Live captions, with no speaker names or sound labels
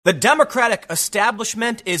The Democratic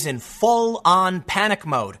establishment is in full-on panic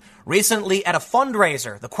mode. Recently, at a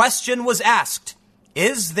fundraiser, the question was asked,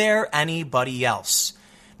 is there anybody else?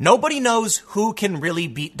 Nobody knows who can really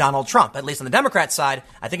beat Donald Trump, at least on the Democrat side.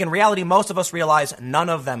 I think in reality, most of us realize none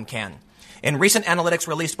of them can. In recent analytics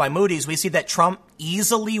released by Moody's, we see that Trump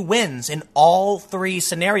easily wins in all three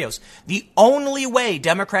scenarios. The only way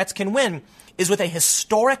Democrats can win is with a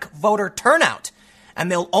historic voter turnout. And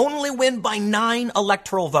they'll only win by 9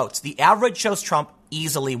 electoral votes. The average shows Trump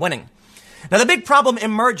easily winning. Now, the big problem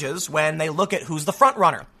emerges when they look at who's the front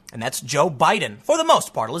runner, and that's Joe Biden. For the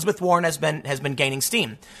most part, Elizabeth Warren has been gaining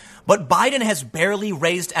steam. But Biden has barely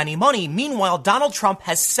raised any money. Meanwhile, Donald Trump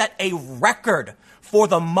has set a record for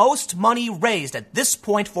the most money raised at this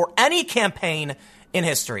point for any campaign in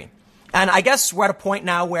history. And I guess we're at a point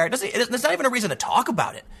now where there's not even a reason to talk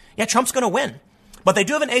about it. Yeah, Trump's going to win. But they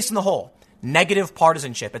do have an ace in the hole. Negative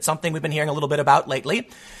partisanship. It's something we've been hearing a little bit about lately.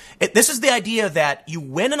 This is the idea that you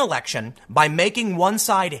win an election by making one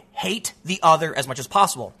side hate the other as much as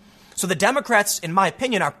possible. So the Democrats, in my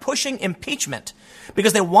opinion, are pushing impeachment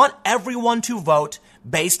because they want everyone to vote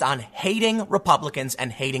based on hating Republicans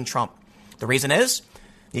and hating Trump. The reason is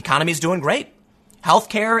the economy is doing great.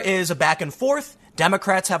 Healthcare is a back and forth.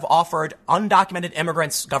 Democrats have offered undocumented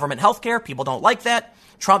immigrants government healthcare. People don't like that.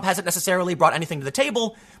 Trump hasn't necessarily brought anything to the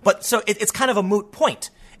table, but so it's kind of a moot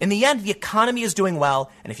point. In the end, the economy is doing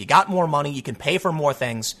well, and if you got more money, you can pay for more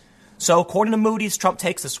things. So according to Moody's, Trump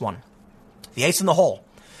takes this one. The ace in the hole.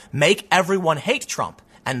 Make everyone hate Trump,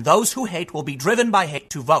 and those who hate will be driven by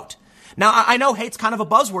hate to vote. Now, I know hate's kind of a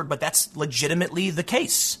buzzword, but that's legitimately the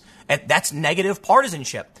case. That's negative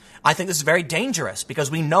partisanship. I think this is very dangerous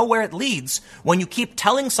because we know where it leads when you keep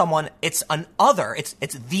telling someone it's an other, it's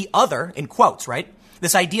the other, in quotes, right?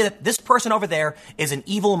 This idea that this person over there is an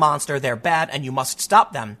evil monster, they're bad, and you must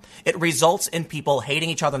stop them. It results in people hating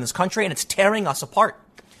each other in this country, and it's tearing us apart.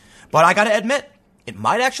 But I got to admit, it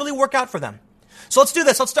might actually work out for them. So let's do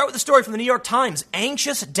this. Let's start with the story from the New York Times.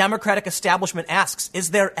 Anxious Democratic establishment asks, is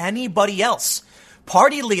there anybody else?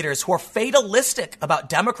 Party leaders who are fatalistic about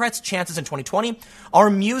Democrats' chances in 2020 are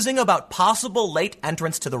musing about possible late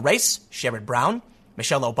entrants to the race, Sherrod Brown,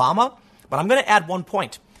 Michelle Obama. But I'm going to add one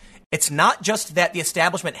point. It's not just that the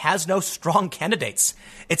establishment has no strong candidates.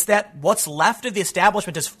 It's that what's left of the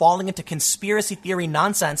establishment is falling into conspiracy theory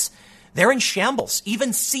nonsense. They're in shambles.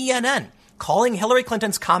 Even CNN calling Hillary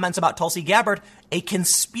Clinton's comments about Tulsi Gabbard a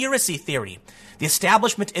conspiracy theory. The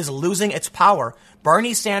establishment is losing its power.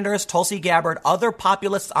 Bernie Sanders, Tulsi Gabbard, other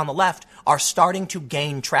populists on the left are starting to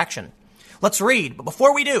gain traction. Let's read. But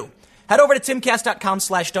before we do, head over to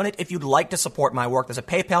timcast.com/donate if you'd like to support my work. There's a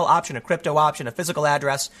PayPal option, a crypto option, a physical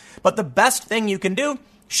address. But the best thing you can do,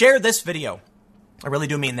 share this video. I really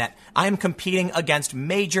do mean that. I am competing against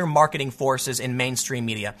major marketing forces in mainstream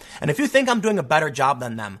media. And if you think I'm doing a better job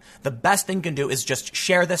than them, the best thing you can do is just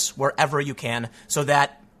share this wherever you can so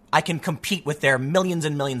that I can compete with their millions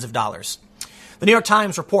and millions of dollars. The New York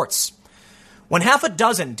Times reports, when half a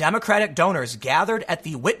dozen Democratic donors gathered at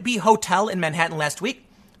the Whitby Hotel in Manhattan last week,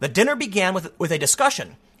 the dinner began with a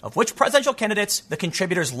discussion of which presidential candidates the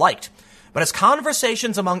contributors liked. But as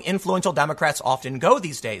conversations among influential Democrats often go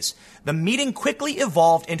these days, the meeting quickly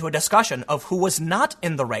evolved into a discussion of who was not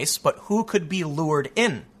in the race, but who could be lured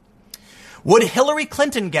in. Would Hillary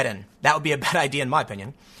Clinton get in? That would be a bad idea, in my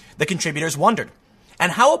opinion. The contributors wondered.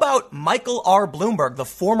 And how about Michael R. Bloomberg, the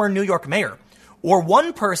former New York mayor? Or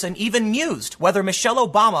one person even mused whether Michelle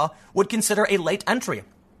Obama would consider a late entry.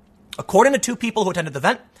 According to two people who attended the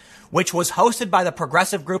event, which was hosted by the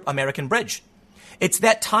progressive group American Bridge. It's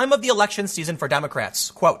that time of the election season for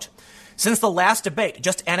Democrats. Quote, since the last debate,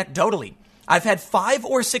 just anecdotally, I've had 5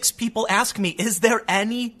 or 6 people ask me, is there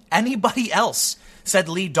anybody else? Said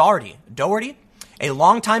Lee Doherty. Doherty, a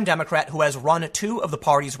longtime Democrat who has run 2 of the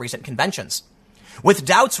party's recent conventions. With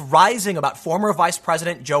doubts rising about former Vice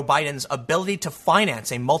President Joe Biden's ability to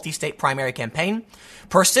finance a multi-state primary campaign,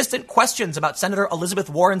 persistent questions about Senator Elizabeth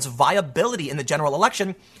Warren's viability in the general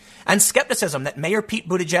election, and skepticism that Mayor Pete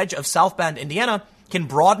Buttigieg of South Bend, Indiana, can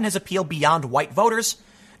broaden his appeal beyond white voters,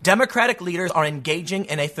 Democratic leaders are engaging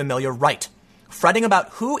in a familiar rite, fretting about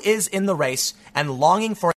who is in the race and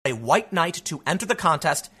longing for a white knight to enter the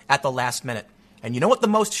contest at the last minute. And you know what the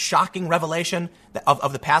most shocking revelation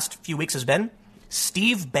of the past few weeks has been?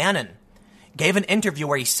 Steve Bannon gave an interview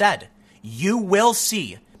where he said, you will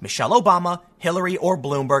see Michelle Obama, Hillary, or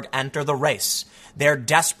Bloomberg enter the race. They're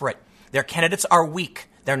desperate. Their candidates are weak.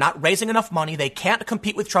 They're not raising enough money. They can't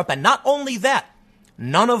compete with Trump. And not only that,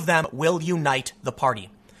 none of them will unite the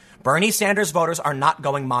party. Bernie Sanders voters are not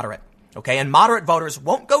going moderate. Okay. And moderate voters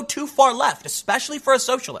won't go too far left, especially for a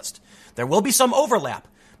socialist. There will be some overlap,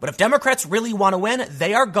 But if Democrats really want to win,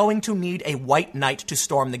 they are going to need a white knight to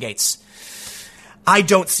storm the gates. I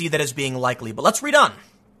don't see that as being likely, but let's read on.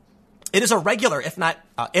 It is a regular, if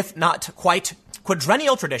not quite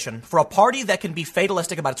quadrennial tradition for a party that can be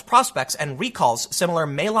fatalistic about its prospects and recalls similar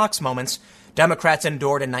Maalox moments Democrats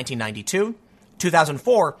endured in 1992,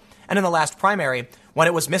 2004, and in the last primary, when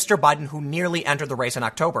it was Mr. Biden who nearly entered the race in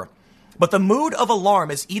October. But the mood of alarm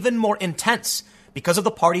is even more intense because of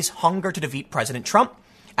the party's hunger to defeat President Trump.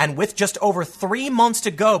 And with just over 3 months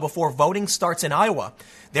to go before voting starts in Iowa,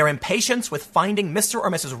 their impatience with finding Mr. or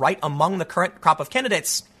Mrs. Right among the current crop of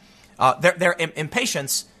candidates, their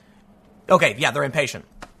impatience. Okay, yeah, they're impatient.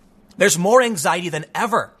 There's more anxiety than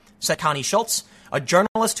ever, said Connie Schultz, a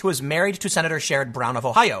journalist who is married to Senator Sherrod Brown of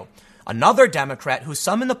Ohio, another Democrat who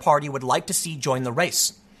some in the party would like to see join the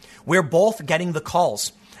race. We're both getting the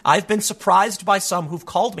calls. I've been surprised by some who've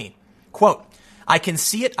called me. Quote, I can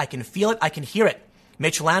see it, I can feel it, I can hear it.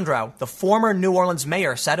 Mitch Landrieu, the former New Orleans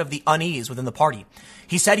mayor, said of the unease within the party.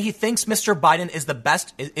 He said he thinks Mr. Biden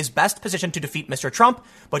is best positioned to defeat Mr. Trump,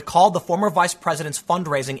 but called the former vice president's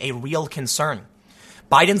fundraising a real concern.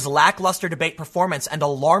 Biden's lackluster debate performance and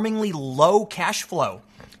alarmingly low cash flow.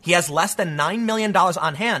 He has less than $9 million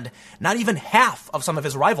on hand, not even half of some of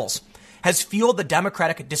his rivals, has fueled the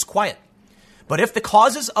Democratic disquiet. But if the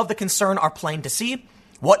causes of the concern are plain to see,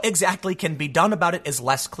 what exactly can be done about it is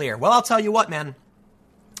less clear. Well, I'll tell you what, man.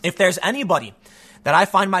 If there's anybody that I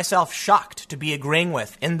find myself shocked to be agreeing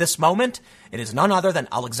with in this moment, it is none other than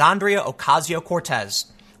Alexandria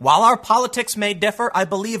Ocasio-Cortez. While our politics may differ, I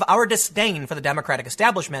believe our disdain for the Democratic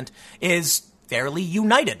establishment is fairly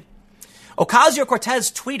united. Ocasio-Cortez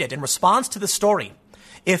tweeted in response to the story,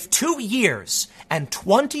 if 2 years and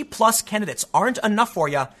 20 plus candidates aren't enough for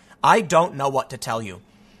you, I don't know what to tell you.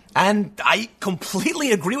 And I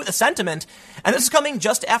completely agree with the sentiment. And this is coming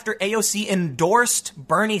just after AOC endorsed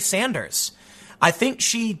Bernie Sanders. I think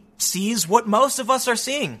she sees what most of us are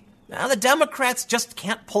seeing. Now, the Democrats just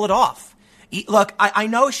can't pull it off. Look, I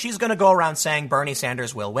know she's going to go around saying Bernie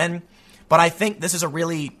Sanders will win, but I think this is a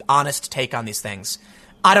really honest take on these things.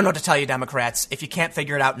 I don't know what to tell you, Democrats. If you can't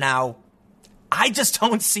figure it out now, I just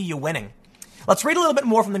don't see you winning. Let's read a little bit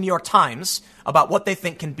more from the New York Times about what they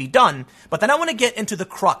think can be done. But then I want to get into the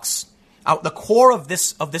crux, the core of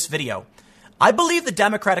this video. I believe the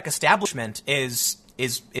Democratic establishment is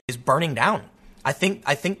burning down. I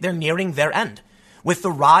think they're nearing their end. With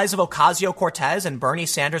the rise of Ocasio-Cortez and Bernie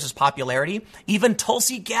Sanders' popularity, even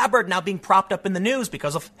Tulsi Gabbard now being propped up in the news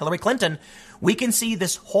because of Hillary Clinton, we can see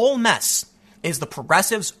this whole mess is the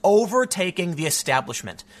progressives overtaking the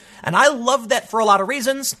establishment. And I love that for a lot of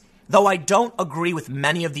reasons. Though I don't agree with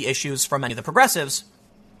many of the issues from many of the progressives,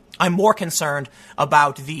 I'm more concerned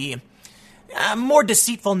about the more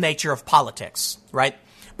deceitful nature of politics, right?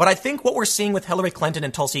 But I think what we're seeing with Hillary Clinton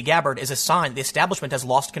and Tulsi Gabbard is a sign the establishment has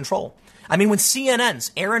lost control. I mean, when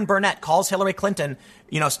CNN's Aaron Burnett calls Hillary Clinton,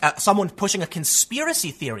 someone pushing a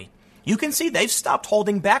conspiracy theory, you can see they've stopped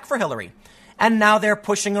holding back for Hillary. And now they're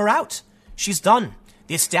pushing her out. She's done.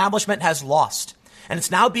 The establishment has lost. And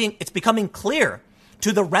it's becoming clear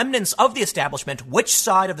to the remnants of the establishment which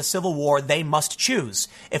side of the Civil War they must choose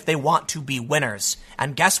if they want to be winners.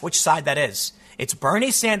 And guess which side that is? It's Bernie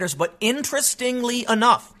Sanders, but interestingly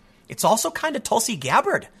enough, it's also kind of Tulsi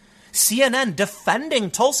Gabbard. CNN defending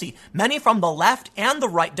Tulsi, many from the left and the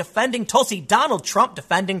right defending Tulsi, Donald Trump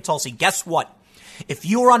defending Tulsi. Guess what? If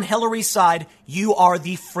you are on Hillary's side, you are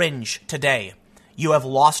the fringe today. You have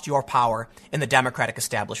lost your power in the Democratic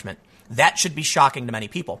establishment. That should be shocking to many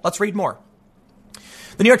people. Let's read more.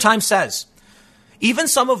 The New York Times says, even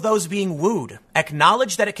some of those being wooed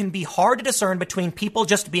acknowledge that it can be hard to discern between people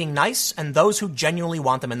just being nice and those who genuinely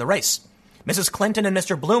want them in the race. Mrs. Clinton and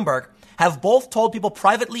Mr. Bloomberg have both told people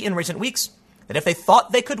privately in recent weeks that if they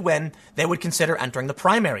thought they could win, they would consider entering the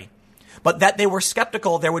primary. But that they were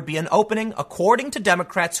skeptical there would be an opening, according to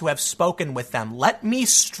Democrats who have spoken with them. Let me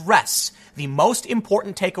stress, the most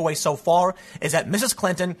important takeaway so far is that Mrs.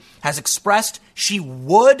 Clinton has expressed she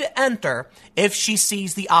would enter if she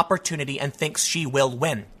sees the opportunity and thinks she will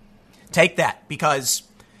win. Take that, because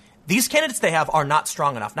these candidates they have are not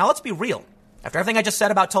strong enough. Now, let's be real. After everything I just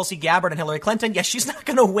said about Tulsi Gabbard and Hillary Clinton, yes, she's not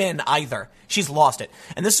going to win either. She's lost it.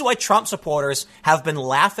 And this is why Trump supporters have been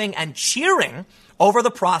laughing and cheering over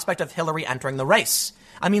the prospect of Hillary entering the race.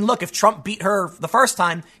 I mean, look, if Trump beat her the first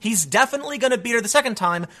time, he's definitely going to beat her the second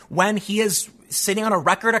time when he is sitting on a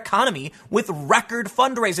record economy with record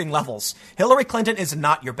fundraising levels. Hillary Clinton is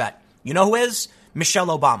not your bet. You know who is?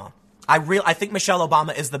 Michelle Obama. I think Michelle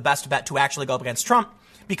Obama is the best bet to actually go up against Trump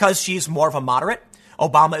because she's more of a moderate.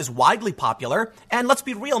 Obama is widely popular. And let's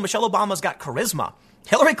be real, Michelle Obama's got charisma.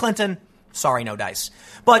 Hillary Clinton, Sorry, no dice.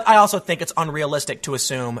 But I also think it's unrealistic to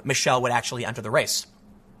assume Michelle would actually enter the race.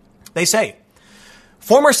 They say,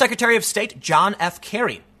 former Secretary of State John F.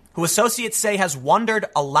 Kerry, who associates say has wondered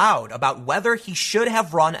aloud about whether he should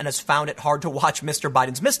have run and has found it hard to watch Mr.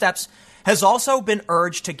 Biden's missteps, has also been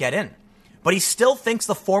urged to get in. But he still thinks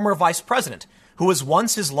the former vice president, who was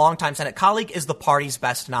once his longtime Senate colleague, is the party's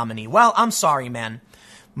best nominee. Well, I'm sorry, man.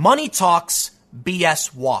 Money talks,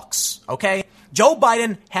 BS walks, okay? Joe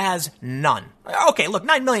Biden has none. Okay, look,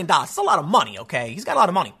 $9 million. It's a lot of money, okay? He's got a lot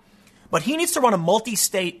of money. But he needs to run a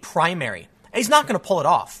multi-state primary. He's not going to pull it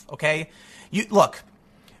off, okay? Look,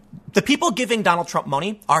 the people giving Donald Trump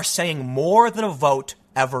money are saying more than a vote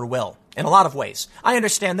ever will, in a lot of ways. I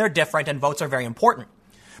understand they're different and votes are very important.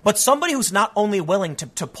 But somebody who's not only willing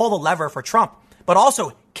to pull the lever for Trump, but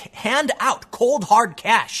also hand out cold, hard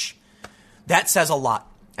cash, that says a lot.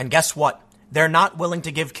 And guess what? They're not willing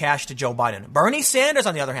to give cash to Joe Biden. Bernie Sanders,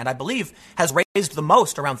 on the other hand, I believe, has raised the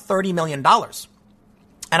most, around $30 million.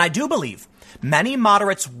 And I do believe many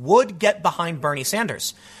moderates would get behind Bernie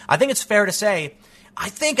Sanders. I think it's fair to say, I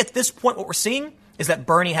think at this point what we're seeing is that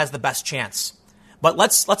Bernie has the best chance. But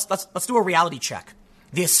let's do a reality check.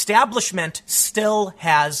 The establishment still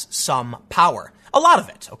has some power. A lot of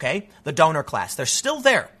it, okay? The donor class, they're still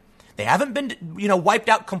there. They haven't been, wiped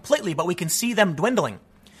out completely, but we can see them dwindling.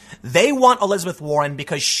 They want Elizabeth Warren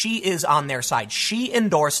because she is on their side. She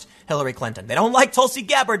endorsed Hillary Clinton. They don't like Tulsi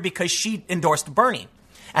Gabbard because she endorsed Bernie.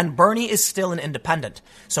 And Bernie is still an independent.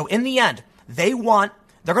 So in the end, they're going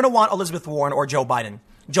to want Elizabeth Warren or Joe Biden.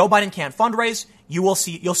 Joe Biden can't fundraise. You'll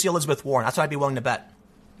see Elizabeth Warren. That's what I'd be willing to bet.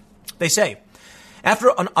 They say,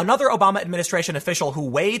 after another Obama administration official who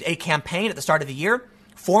weighed a campaign at the start of the year,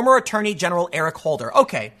 former Attorney General Eric Holder.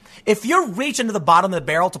 Okay, if you're reaching to the bottom of the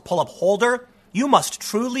barrel to pull up Holder, you must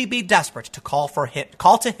truly be desperate to call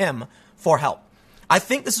to him for help. I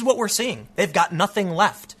think this is what we're seeing. They've got nothing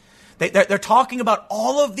left. They're talking about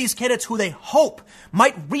all of these candidates who they hope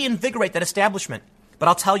might reinvigorate that establishment. But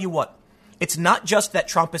I'll tell you what, it's not just that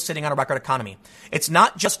Trump is sitting on a record economy. It's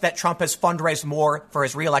not just that Trump has fundraised more for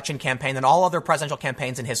his reelection campaign than all other presidential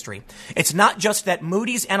campaigns in history. It's not just that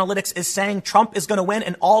Moody's Analytics is saying Trump is going to win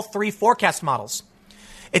in all three forecast models.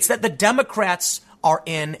 It's that the Democrats are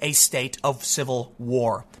in a state of civil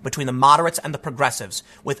war between the moderates and the progressives.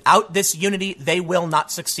 Without this unity, they will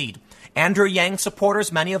not succeed. Andrew Yang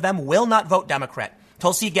supporters, many of them will not vote Democrat.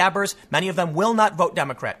 Tulsi Gabbard, many of them will not vote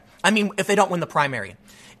Democrat. I mean, if they don't win the primary.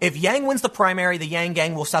 If Yang wins the primary, the Yang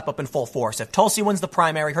gang will step up in full force. If Tulsi wins the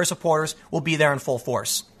primary, her supporters will be there in full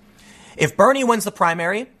force. If Bernie wins the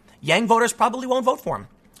primary, Yang voters probably won't vote for him.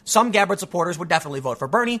 Some Gabbard supporters would definitely vote for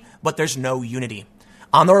Bernie, but there's no unity.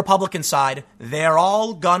 On the Republican side, they're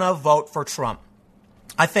all gonna vote for Trump.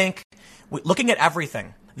 I think, looking at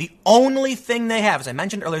everything, the only thing they have, as I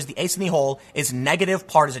mentioned earlier, is the ace in the hole, is negative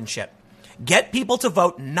partisanship. Get people to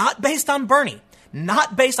vote not based on Bernie,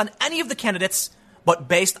 not based on any of the candidates, but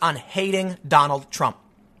based on hating Donald Trump.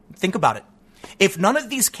 Think about it. If none of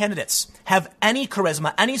these candidates have any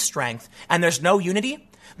charisma, any strength, and there's no unity,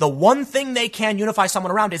 the one thing they can unify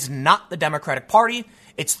someone around is not the Democratic Party.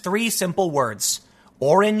 It's three simple words.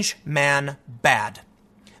 Orange man bad.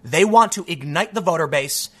 They want to ignite the voter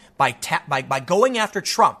base by going after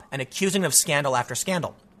Trump and accusing him of scandal after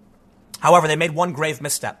scandal. However, they made one grave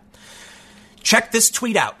misstep. Check this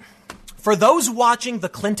tweet out. For those watching the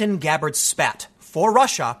Clinton-Gabbard spat for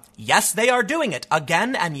Russia, yes, they are doing it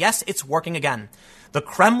again, and yes, it's working again. The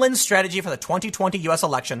Kremlin's strategy for the 2020 U.S.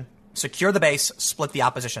 election, secure the base, split the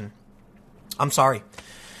opposition. I'm sorry.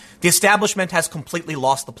 The establishment has completely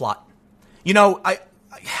lost the plot.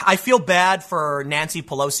 I feel bad for Nancy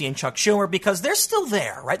Pelosi and Chuck Schumer because they're still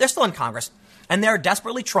there, right? They're still in Congress, and they're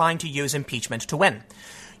desperately trying to use impeachment to win.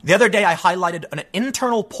 The other day, I highlighted an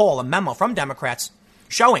internal poll, a memo from Democrats,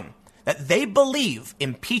 showing that they believe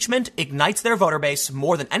impeachment ignites their voter base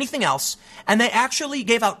more than anything else, and they actually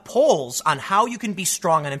gave out polls on how you can be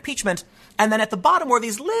strong on impeachment, and then at the bottom were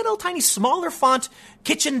these little tiny smaller font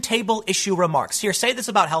kitchen table issue remarks. Here, say this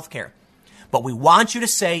about healthcare, but we want you to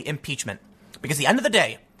say impeachment. Because at the end of the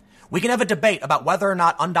day, we can have a debate about whether or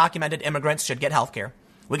not undocumented immigrants should get health care.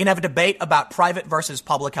 We can have a debate about private versus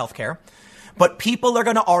public health care. But people are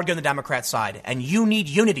going to argue on the Democrat side, and you need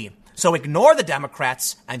unity. So ignore the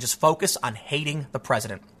Democrats and just focus on hating the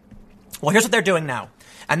president. Well, here's what they're doing now.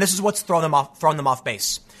 And this is what's thrown them off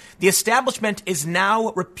base. The establishment is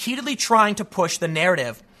now repeatedly trying to push the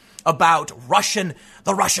narrative about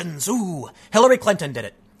the Russians. Ooh, Hillary Clinton did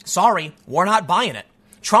it. Sorry, we're not buying it.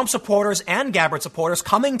 Trump supporters and Gabbard supporters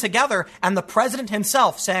coming together and the president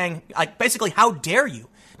himself saying, basically, how dare you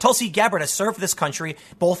Tulsi Gabbard has served this country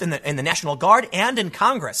both in the National Guard and in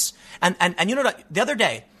Congress. And you know what? The other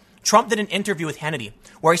day, Trump did an interview with Hannity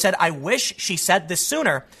where he said, I wish she said this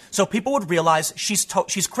sooner so people would realize she's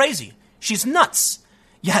crazy. She's nuts.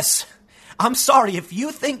 Yes, I'm sorry. If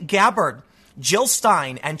you think Gabbard, Jill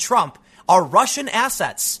Stein, and Trump are Russian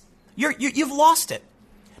assets, you've lost it.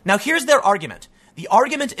 Now, here's their argument. The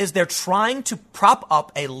argument is they're trying to prop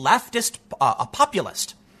up a leftist, a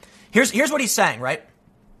populist. Here's what he's saying, right?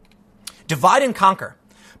 Divide and conquer.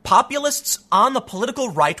 Populists on the political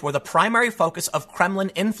right were the primary focus of Kremlin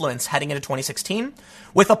influence heading into 2016,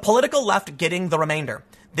 with a political left getting the remainder.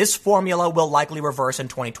 This formula will likely reverse in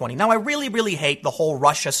 2020. Now, I really, really hate the whole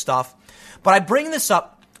Russia stuff, but I bring this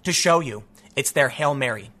up to show you it's their Hail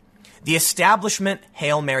Mary. The establishment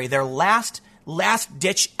Hail Mary, their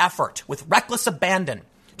last-ditch effort with reckless abandon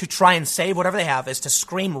to try and save whatever they have is to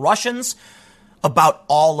scream Russians about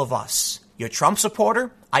all of us. You're a Trump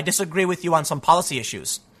supporter? I disagree with you on some policy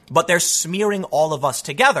issues. But they're smearing all of us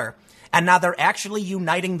together, and now they're actually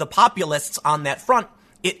uniting the populists on that front.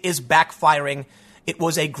 It is backfiring. It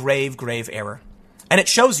was a grave, grave error. And it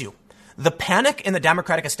shows you the panic in the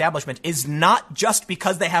Democratic establishment is not just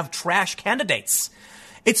because they have trash candidates.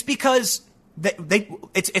 It's because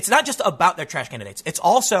it's not just about their trash candidates. It's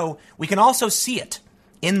also, we can also see it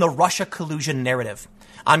in the Russia collusion narrative.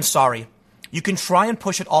 I'm sorry. You can try and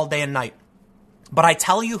push it all day and night. But I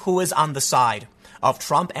tell you who is on the side of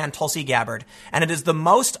Trump and Tulsi Gabbard, and it is the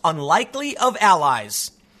most unlikely of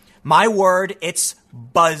allies. My word, it's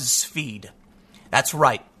BuzzFeed. That's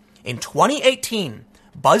right. In 2018,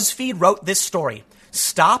 BuzzFeed wrote this story.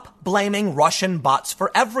 Stop blaming Russian bots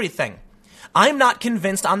for everything. I'm not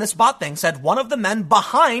convinced on this bot thing, said one of the men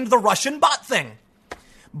behind the Russian bot thing.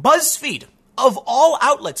 BuzzFeed, of all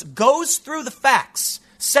outlets, goes through the facts,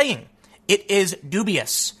 saying it is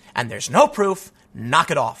dubious and there's no proof.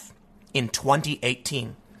 Knock it off. In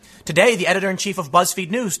 2018. Today, the editor-in-chief of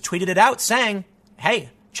BuzzFeed News tweeted it out saying, hey,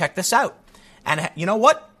 check this out. And you know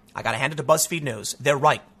what? I got to hand it to BuzzFeed News. They're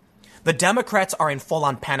right. The Democrats are in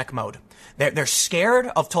full-on panic mode. They're scared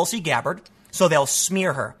of Tulsi Gabbard, so they'll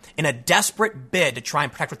smear her in a desperate bid to try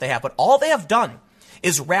and protect what they have. But all they have done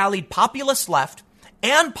is rallied populist left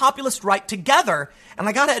and populist right together. And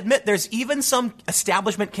I got to admit, there's even some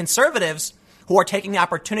establishment conservatives who are taking the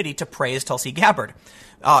opportunity to praise Tulsi Gabbard.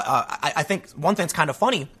 I think one thing that's kind of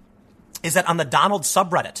funny is that on the Donald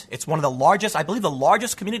subreddit, it's one of the largest, I believe the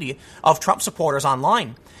largest community of Trump supporters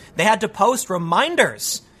online. They had to post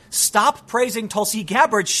reminders. Stop praising Tulsi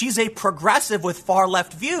Gabbard. She's a progressive with far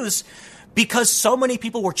left views, because so many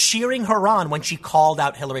people were cheering her on when she called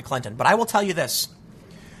out Hillary Clinton. But I will tell you this.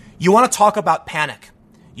 You want to talk about panic.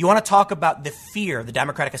 You want to talk about the fear the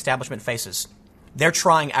Democratic establishment faces. They're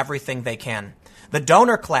trying everything they can. The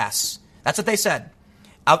donor class, that's what they said.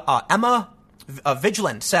 Emma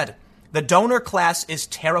Vigilant said, the donor class is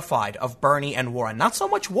terrified of Bernie and Warren. Not so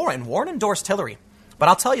much Warren. Warren endorsed Hillary. But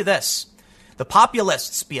I'll tell you this. The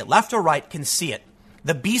populists, be it left or right, can see it.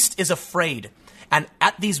 The beast is afraid. And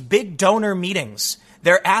at these big donor meetings,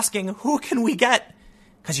 they're asking, who can we get?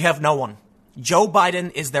 Because you have no one. Joe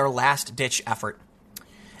Biden is their last-ditch effort.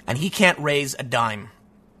 And he can't raise a dime.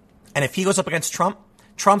 And if he goes up against Trump,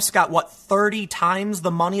 Trump's got, 30 times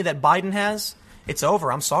the money that Biden has? It's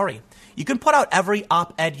over. I'm sorry. You can put out every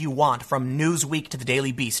op-ed you want, from Newsweek to the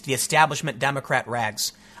Daily Beast, the establishment Democrat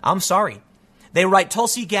rags. I'm sorry. They write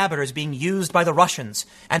Tulsi Gabbard is being used by the Russians,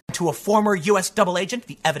 and to a former U.S. double agent,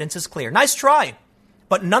 the evidence is clear. Nice try.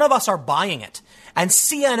 But none of us are buying it. And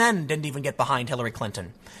CNN didn't even get behind Hillary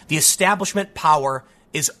Clinton. The establishment power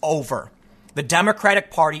is over. The Democratic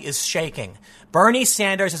Party is shaking. Bernie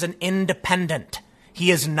Sanders is an independent. He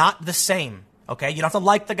is not the same. Okay, you don't have to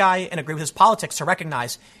like the guy and agree with his politics to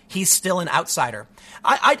recognize he's still an outsider.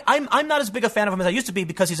 I'm not as big a fan of him as I used to be,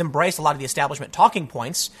 because he's embraced a lot of the establishment talking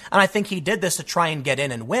points, and I think he did this to try and get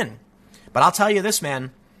in and win. But I'll tell you this,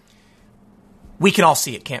 man, we can all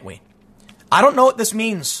see it, can't we? I don't know what this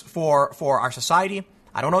means for our society.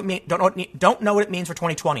 I don't know what it means for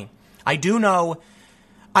 2020. I do know.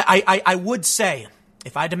 I would say,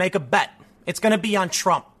 if I had to make a bet, it's going to be on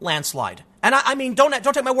Trump landslide. And I mean, don't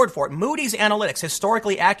take my word for it. Moody's Analytics,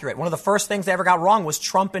 historically accurate. One of the first things they ever got wrong was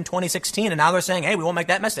Trump in 2016. And now they're saying, hey, we won't make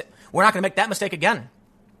that mistake. We're not going to make that mistake again.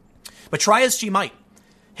 But try as she might,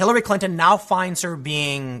 Hillary Clinton now finds her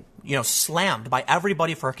being, slammed by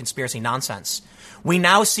everybody for her conspiracy nonsense. We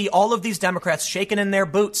now see all of these Democrats shaking in their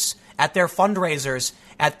boots at their fundraisers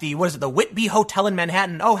at the Whitby Hotel in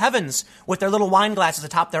Manhattan. Oh, heavens, with their little wine glasses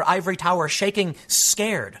atop their ivory tower, shaking,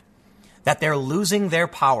 scared that they're losing their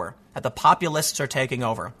power, that the populists are taking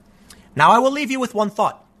over. Now, I will leave you with one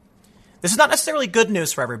thought. This is not necessarily good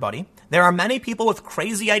news for everybody. There are many people with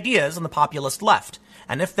crazy ideas on the populist left.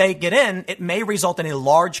 And if they get in, it may result in a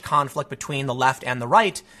large conflict between the left and the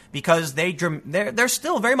right because they're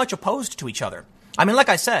still very much opposed to each other. I mean, like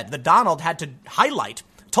I said, the Donald had to highlight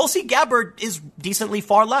Tulsi Gabbard is decently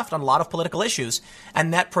far left on a lot of political issues.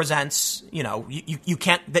 And that presents, you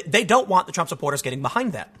can't, they don't want the Trump supporters getting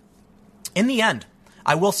behind that. In the end,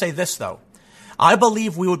 I will say this, though. I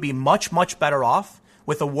believe we would be much, much better off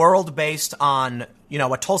with a world based on,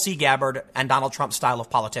 a Tulsi Gabbard and Donald Trump style of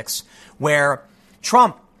politics, where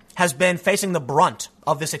Trump has been facing the brunt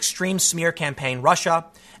of this extreme smear campaign, Russia,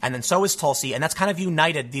 and then so is Tulsi, and that's kind of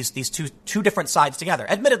united these two different sides together.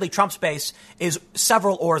 Admittedly, Trump's base is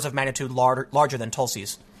several orders of magnitude larger than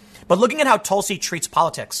Tulsi's. But looking at how Tulsi treats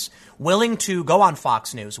politics, willing to go on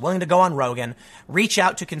Fox News, willing to go on Rogan, reach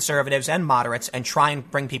out to conservatives and moderates and try and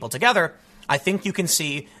bring people together, I think you can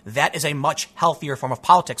see that is a much healthier form of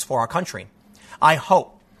politics for our country. I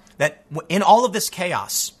hope that in all of this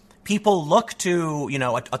chaos, people look to,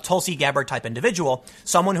 a Tulsi Gabbard type individual,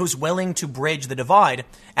 someone who's willing to bridge the divide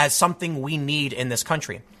as something we need in this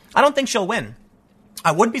country. I don't think she'll win.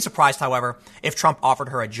 I wouldn't be surprised, however, if Trump offered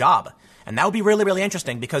her a job. And that would be really, really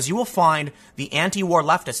interesting because you will find the anti-war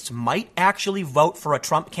leftists might actually vote for a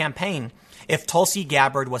Trump campaign if Tulsi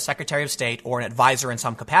Gabbard was Secretary of State or an advisor in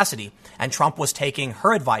some capacity, and Trump was taking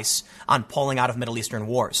her advice on pulling out of Middle Eastern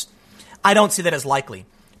wars. I don't see that as likely.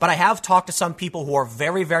 But I have talked to some people who are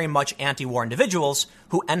very, very much anti-war individuals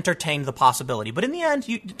who entertained the possibility. But in the end,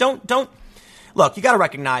 you don't look, you got to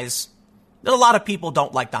recognize that a lot of people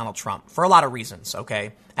don't like Donald Trump for a lot of reasons.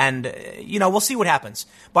 OK, and, we'll see what happens.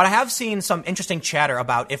 But I have seen some interesting chatter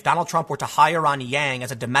about if Donald Trump were to hire Ron Yang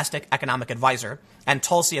as a domestic economic advisor and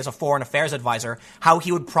Tulsi as a foreign affairs advisor, how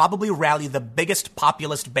he would probably rally the biggest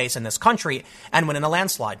populist base in this country and win in a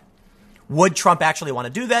landslide. Would Trump actually want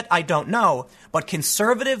to do that? I don't know. But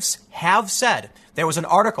conservatives have said, there was an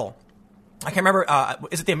article, I can't remember,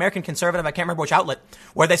 is it the American Conservative? I can't remember which outlet,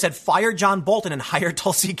 where they said, fire John Bolton and hire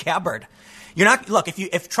Tulsi Gabbard.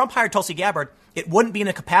 If Trump hired Tulsi Gabbard, it wouldn't be in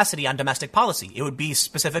a capacity on domestic policy. It would be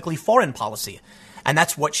specifically foreign policy. And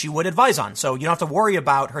that's what she would advise on. So you don't have to worry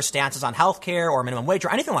about her stances on health care or minimum wage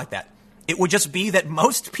or anything like that. It would just be that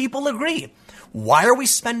most people agree. Why are we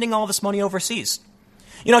spending all this money overseas?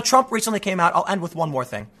 Trump recently came out. I'll end with one more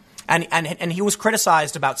thing. And he was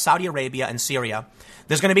criticized about Saudi Arabia and Syria.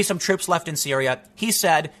 There's going to be some troops left in Syria. He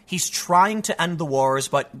said he's trying to end the wars,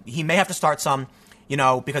 but he may have to start some,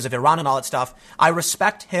 because of Iran and all that stuff. I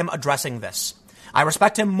respect him addressing this. I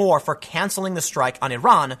respect him more for canceling the strike on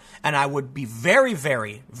Iran. And I would be very,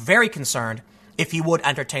 very, very concerned if he would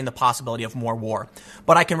entertain the possibility of more war.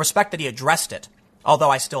 But I can respect that he addressed it,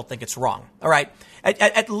 although I still think it's wrong. All right.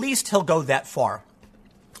 At least he'll go that far.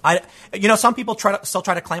 Some people still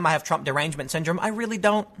try to claim I have Trump derangement syndrome. I really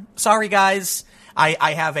don't. Sorry, guys.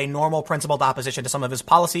 I have a normal principled opposition to some of his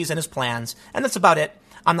policies and his plans, and that's about it.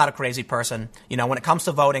 I'm not a crazy person. When it comes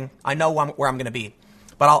to voting, I know where I'm going to be.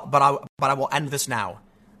 But I will end this now.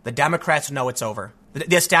 The Democrats know it's over.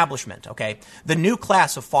 The establishment, okay? The new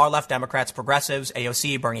class of far-left Democrats, progressives,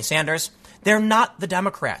 AOC, Bernie Sanders, they're not the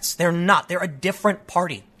Democrats. They're not. They're a different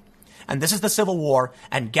party. And this is the Civil War,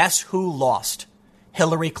 and guess who lost?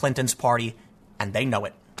 Hillary Clinton's party, and they know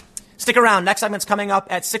it. Stick around. Next segment's coming up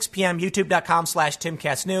at 6 p.m.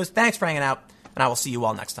 YouTube.com/TimCastNews. Thanks for hanging out, and I will see you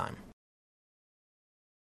all next time.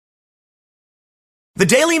 The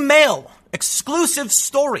Daily Mail, exclusive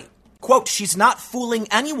story. Quote, she's not fooling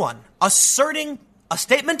anyone, asserting a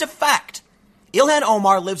statement of fact. Ilhan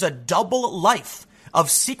Omar lives a double life of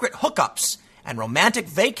secret hookups and romantic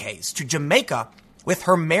vacays to Jamaica with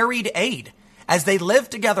her married aide, as they live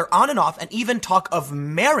together on and off and even talk of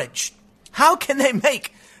marriage. How can they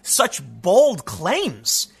make such bold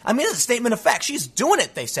claims? I mean, it's a statement of fact. She's doing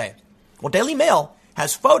it, they say. Well, Daily Mail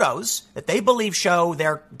has photos that they believe show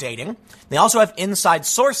they're dating. They also have inside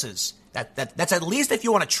sources. That's at least if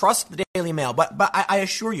you want to trust the Daily Mail. But I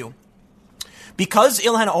assure you, because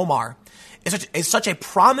Ilhan Omar is such a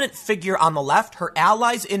prominent figure on the left, her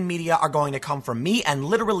allies in media are going to come from me and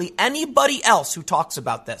literally anybody else who talks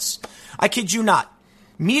about this. I kid you not.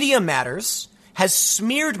 Media Matters has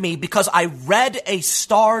smeared me because I read a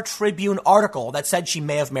Star Tribune article that said she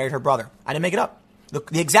may have married her brother. I didn't make it up.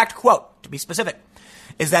 The exact quote, to be specific,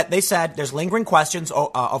 is that they said there's lingering questions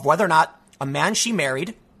of whether or not a man she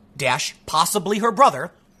married, possibly her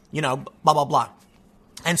brother, blah, blah, blah.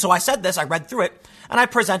 And so I said this, I read through it, and I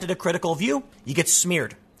presented a critical view. You get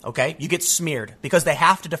smeared, okay? You get smeared because they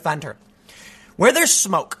have to defend her. Where there's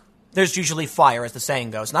smoke, there's usually fire, as the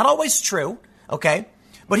saying goes. Not always true, okay?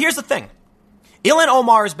 But here's the thing. Ilhan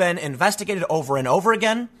Omar has been investigated over and over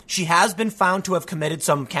again. She has been found to have committed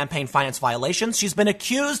some campaign finance violations. She's been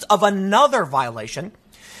accused of another violation,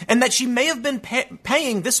 and that she may have been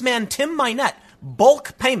paying this man, Tim Mynett,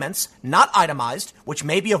 bulk payments, not itemized, which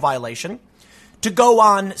may be a violation, to go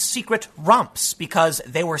on secret romps because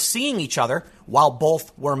they were seeing each other while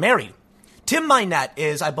both were married. Tim Mynett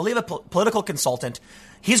is, I believe, a political consultant.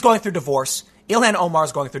 He's going through divorce. Ilhan Omar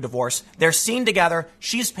is going through divorce. They're seen together.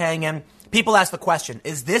 She's paying him. People ask the question,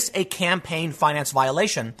 is this a campaign finance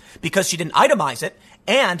violation? Because she didn't itemize it,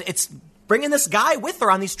 and it's bringing this guy with her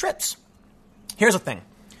on these trips. Here's the thing.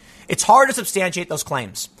 It's hard to substantiate those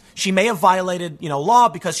claims. She may have violated, law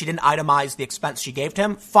because she didn't itemize the expense she gave to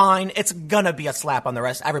him. Fine. It's going to be a slap on the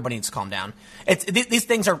wrist. Everybody needs to calm down. These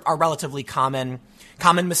things are relatively common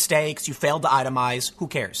mistakes. You failed to itemize. Who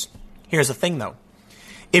cares? Here's the thing, though.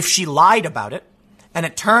 If she lied about it, and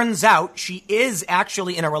it turns out she is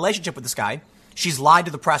actually in a relationship with this guy, she's lied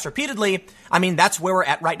to the press repeatedly, that's where we're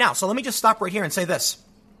at right now. So let me just stop right here and say this.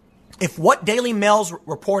 If what Daily Mail's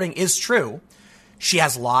reporting is true, she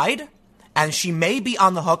has lied, and she may be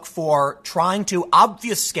on the hook for trying to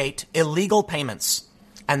obfuscate illegal payments.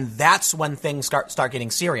 And that's when things start getting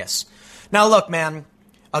serious. Now, look, man,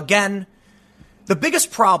 again, the biggest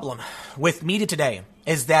problem with media today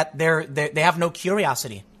is that they have no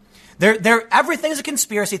curiosity. Everything's a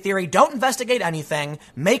conspiracy theory. Don't investigate anything.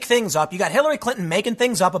 Make things up. You got Hillary Clinton making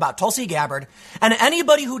things up about Tulsi Gabbard. And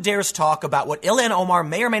anybody who dares talk about what Ilhan Omar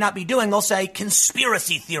may or may not be doing, they'll say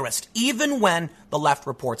conspiracy theorist, even when the left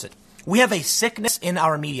reports it. We have a sickness in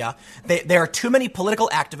our media. There are too many political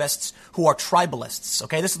activists who are tribalists.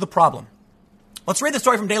 Okay, this is the problem. Let's read the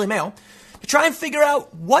story from Daily Mail to try and figure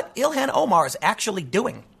out what Ilhan Omar is actually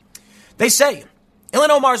doing. They say, Ilhan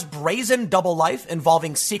Omar's brazen double life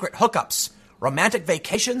involving secret hookups, romantic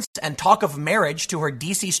vacations, and talk of marriage to her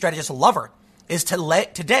DC strategist lover is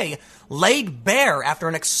today laid bare after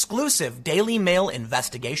an exclusive Daily Mail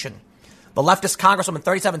investigation. The leftist Congresswoman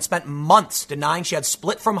 37 spent months denying she had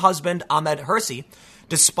split from husband Ahmed Hirsi,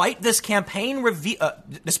 despite this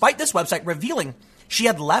website revealing she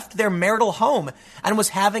had left their marital home and was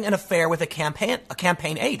having an affair with a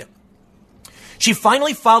campaign aide. She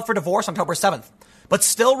finally filed for divorce on October 7th. But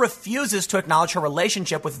still refuses to acknowledge her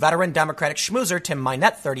relationship with veteran Democratic schmoozer Tim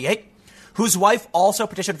Mynett, 38, whose wife also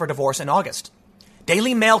petitioned for divorce in August.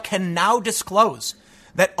 Daily Mail can now disclose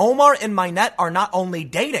that Omar and Mynett are not only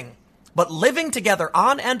dating, but living together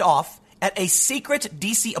on and off at a secret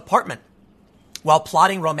D.C. apartment while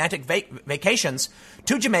plotting romantic vacations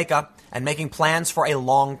to Jamaica and making plans for a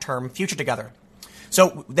long-term future together.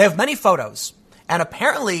 So they have many photos, and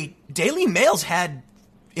apparently Daily Mail's had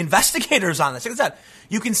investigators on this. Look at that.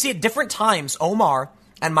 You can see at different times Omar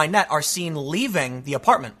and Mynett are seen leaving the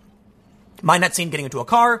apartment. Mynett seen getting into a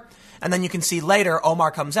car, and then you can see later Omar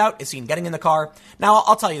comes out, is seen getting in the car. Now,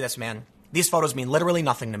 I'll tell you this, man. These photos mean literally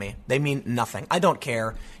nothing to me. They mean nothing. I don't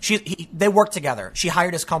care. They work together. She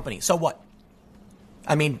hired his company. So what?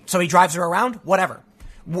 So he drives her around? Whatever.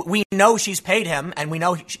 We know she's paid him, and we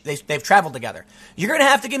know they've traveled together. You're going to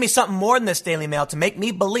have to give me something more than this Daily Mail to make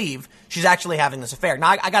me believe she's actually having this affair.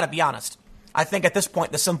 Now, I got to be honest. I think at this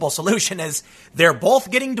point, the simple solution is they're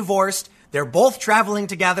both getting divorced. They're both traveling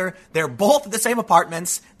together. They're both at the same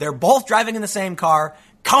apartments. They're both driving in the same car.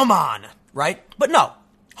 Come on, right? But no,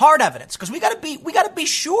 hard evidence, because we got to be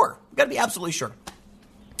sure. We got to be absolutely sure.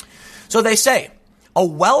 So they say a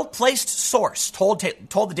well-placed source told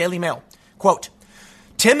the Daily Mail, quote,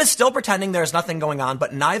 Tim is still pretending there is nothing going on,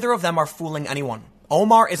 but neither of them are fooling anyone.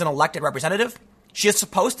 Omar is an elected representative. She is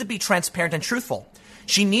supposed to be transparent and truthful.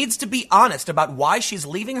 She needs to be honest about why she's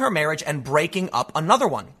leaving her marriage and breaking up another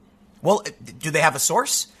one. Well, do they have a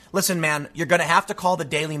source? Listen, man, you're going to have to call the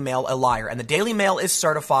Daily Mail a liar. And the Daily Mail is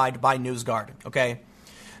certified by NewsGuard, okay?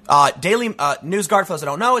 NewsGuard, for those that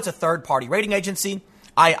don't know, it's a third-party rating agency.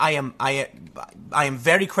 I am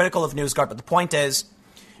very critical of NewsGuard, but the point is,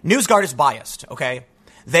 NewsGuard is biased, okay?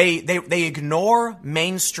 They ignore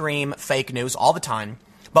mainstream fake news all the time.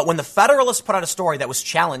 But when the Federalist put out a story that was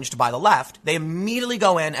challenged by the left, they immediately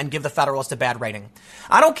go in and give the Federalist a bad rating.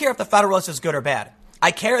 I don't care if the Federalist is good or bad.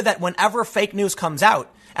 I care that whenever fake news comes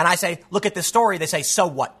out and I say, look at this story, they say, so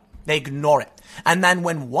what? They ignore it. And then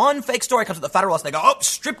when one fake story comes to the Federalist, they go, oh,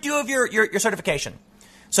 stripped you of your certification.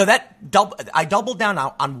 So I doubled down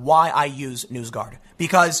on why I use NewsGuard.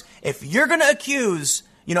 Because if you're going to accuse,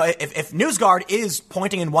 if NewsGuard is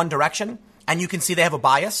pointing in one direction and you can see they have a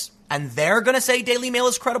bias and they're going to say Daily Mail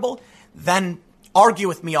is credible, then argue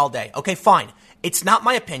with me all day. Okay, fine. It's not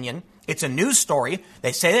my opinion. It's a news story.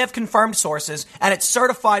 They say they have confirmed sources, and it's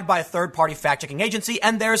certified by a third-party fact-checking agency,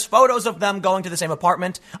 and there's photos of them going to the same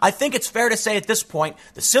apartment. I think it's fair to say at this point,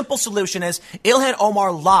 the simple solution is Ilhan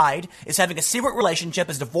Omar lied, is having a secret relationship,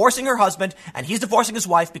 is divorcing her husband, and he's divorcing his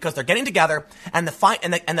wife because they're getting together, and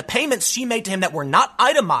the payments she made to him that were not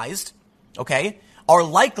itemized, okay, are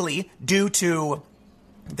likely due to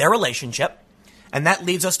their relationship. And that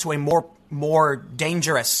leads us to a more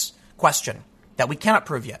dangerous question that we cannot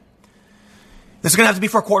prove yet. This is going to have to be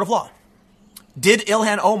for a court of law. Did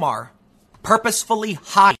Ilhan Omar purposefully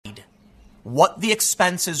hide what the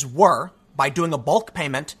expenses were by doing a bulk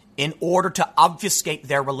payment in order to obfuscate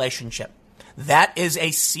their relationship? That is a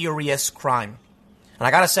serious crime. And I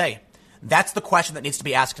got to say, that's the question that needs to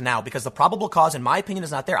be asked now, because the probable cause, in my opinion, is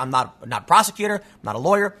not there. I'm not a prosecutor. I'm not a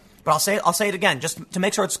lawyer. But I'll say it again, just to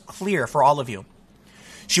make sure it's clear for all of you.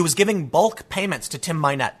 She was giving bulk payments to Tim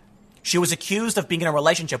Mynett. She was accused of being in a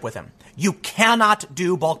relationship with him. You cannot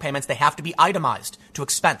do bulk payments. They have to be itemized to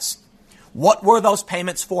expense. What were those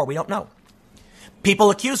payments for? We don't know. People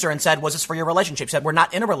accused her and said, was this for your relationship? She said, we're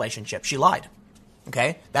not in a relationship. She lied.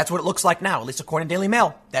 Okay? That's what it looks like now, at least according to Daily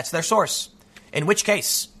Mail. That's their source. In which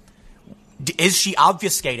case, is she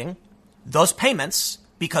obfuscating those payments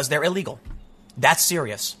because they're illegal? That's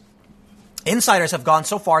serious. Insiders have gone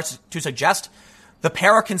so far as to suggest the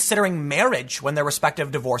pair are considering marriage when their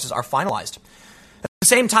respective divorces are finalized. At the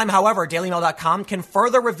same time, however, DailyMail.com can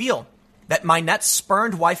further reveal that Mynett's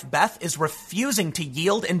spurned wife, Beth, is refusing to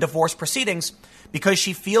yield in divorce proceedings because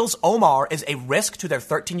she feels Omar is a risk to their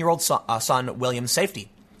 13-year-old son, William's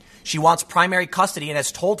safety. She wants primary custody and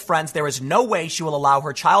has told friends there is no way she will allow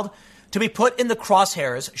her child to be put in the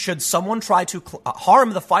crosshairs should someone try to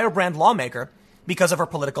harm the firebrand lawmaker because of her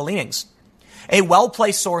political leanings. A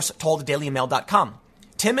well-placed source told DailyMail.com,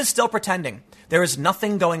 Tim is still pretending. There is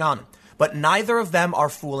nothing going on, but neither of them are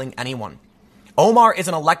fooling anyone. Omar is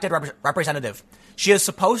an elected representative. She is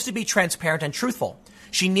supposed to be transparent and truthful.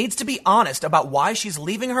 She needs to be honest about why she's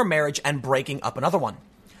leaving her marriage and breaking up another one.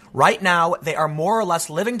 Right now, they are more or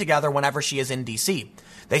less living together whenever she is in D.C.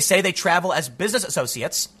 They say they travel as business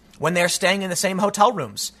associates when they are staying in the same hotel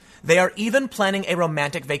rooms. They are even planning a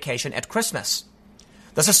romantic vacation at Christmas.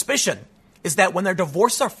 The suspicion is that when their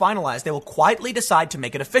divorces are finalized, they will quietly decide to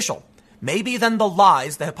make it official. Maybe then the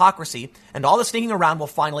lies, the hypocrisy, and all the sneaking around will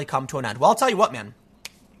finally come to an end. Well, I'll tell you what, man.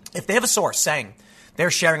 If they have a source saying they're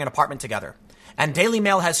sharing an apartment together, and Daily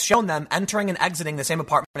Mail has shown them entering and exiting the same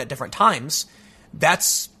apartment at different times,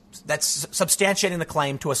 that's substantiating the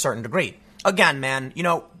claim to a certain degree. Again, man,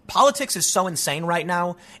 politics is so insane right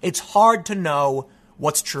now. It's hard to know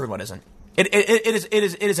what's true and what isn't. It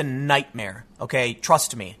is a nightmare. Okay,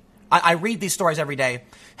 trust me. I read these stories every day.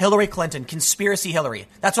 Hillary Clinton, conspiracy Hillary.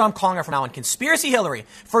 That's what I'm calling her from now on. Conspiracy Hillary.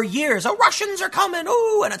 For years, the Russians are coming.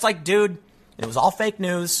 Ooh, and it's like, dude, it was all fake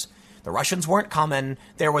news. The Russians weren't coming.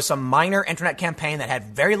 There was some minor internet campaign that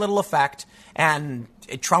had very little effect. And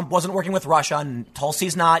Trump wasn't working with Russia. And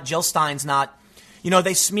Tulsi's not. Jill Stein's not.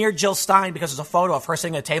 They smeared Jill Stein because there's a photo of her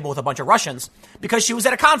sitting at a table with a bunch of Russians because she was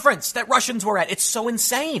at a conference that Russians were at. It's so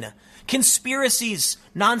insane. Conspiracies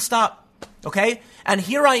nonstop. Okay? And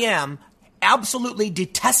here I am absolutely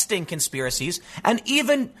detesting conspiracies and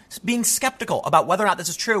even being skeptical about whether or not this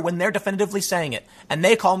is true when they're definitively saying it. And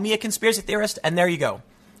they call me a conspiracy theorist. And there you go.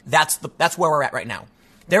 That's where we're at right now.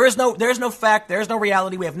 There is no fact. There is no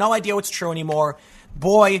reality. We have no idea what's true anymore.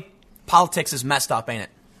 Boy, politics is messed up, ain't it?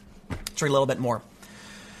 Let's read a little bit more.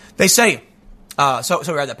 They say, so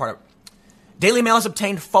we read that part. Daily Mail has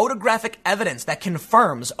obtained photographic evidence that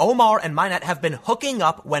confirms Omar and Mynett have been hooking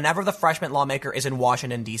up whenever the freshman lawmaker is in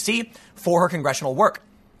Washington, D.C. for her congressional work.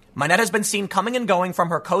 Mynett has been seen coming and going from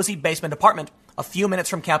her cozy basement apartment a few minutes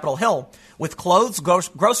from Capitol Hill with clothes,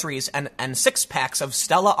 groceries, and six-packs of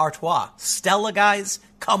Stella Artois. Stella, guys?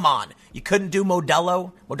 Come on. You couldn't do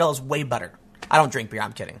Modelo? Modelo's way better. I don't drink beer.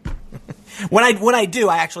 I'm kidding. When I do,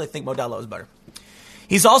 I actually think Modelo is better.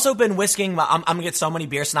 He's also been whisking, I'm going to get so many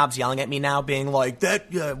beer snobs yelling at me now, being like,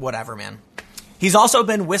 whatever, man. He's also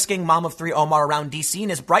been whisking mom of three Omar around D.C. in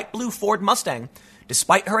his bright blue Ford Mustang.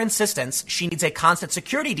 Despite her insistence, she needs a constant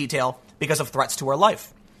security detail because of threats to her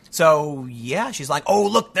life. So, yeah, she's like, oh,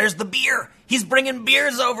 look, there's the beer. He's bringing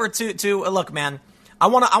beers over to look, man, I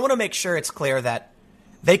want to make sure it's clear that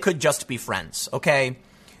they could just be friends, okay?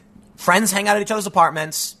 Friends hang out at each other's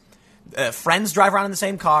apartments. Friends drive around in the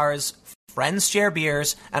same cars. Friends share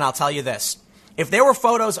beers, and I'll tell you this. If there were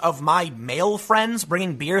photos of my male friends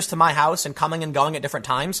bringing beers to my house and coming and going at different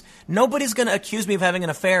times, nobody's going to accuse me of having an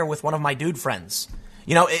affair with one of my dude friends.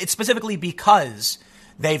 It's specifically because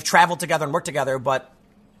they've traveled together and worked together, but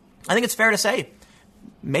I think it's fair to say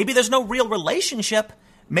maybe there's no real relationship.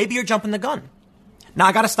 maybe you're jumping the gun. Now,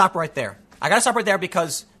 I got to stop right there.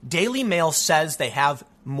 Because Daily Mail says they have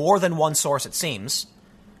more than one source, it seems,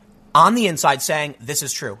 on the inside saying this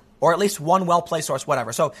is true, or at least one well-placed source,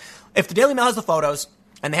 whatever. So if the Daily Mail has the photos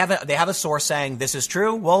and they have a source saying this is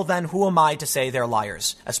true, well, then who am I to say they're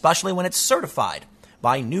liars, especially when it's certified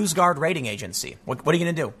by NewsGuard rating agency? What are you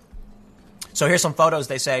going to do? So here's some photos.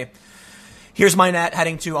 They say, here's Minette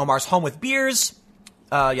heading to Omar's home with beers,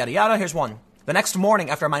 yada, yada. Here's one. The next morning,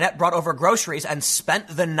 after Minette brought over groceries and spent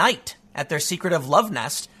the night at their secretive love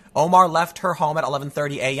nest, Omar left her home at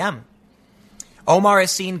 11:30 a.m. Omar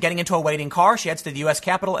is seen getting into a waiting car. She heads to the U.S.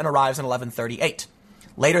 Capitol and arrives at 11:38.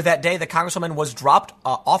 Later that day, the congresswoman was dropped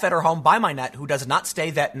off at her home by Minette, who does not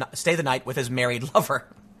stay the night with his married lover.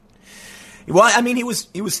 Well, I mean, he was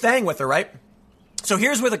staying with her, right? So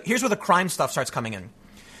here's where the crime stuff starts coming in.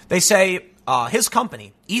 They say his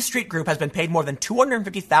company, E Street Group, has been paid more than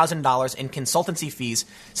 $250,000 in consultancy fees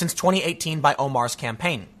since 2018 by Omar's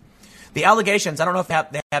campaign. The allegations, I don't know if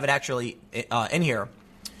they have it actually in here.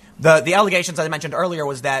 The allegations that I mentioned earlier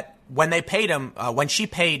was that when they paid him, when she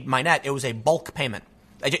paid Minette, it was a bulk payment.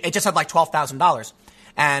 It just had like $12,000.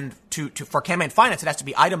 And for campaign finance, it has to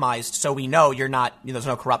be itemized so we know there's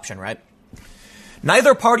no corruption, right?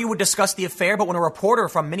 Neither party would discuss the affair, but when a reporter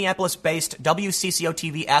from Minneapolis-based WCCO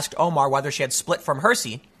TV asked Omar whether she had split from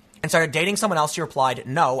Hersey and started dating someone else, she replied,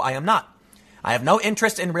 "No, I am not. I have no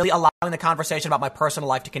interest in really allowing the conversation about my personal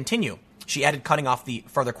life to continue," she added, cutting off the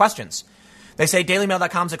further questions. They say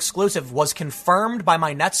DailyMail.com's exclusive was confirmed by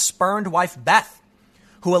Minette's spurned wife, Beth,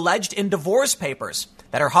 who alleged in divorce papers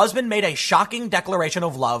that her husband made a shocking declaration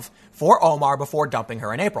of love for Omar before dumping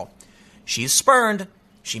her in April. She's spurned.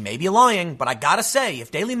 She may be lying, but I gotta say,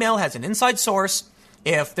 if Daily Mail has an inside source,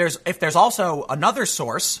 if there's also another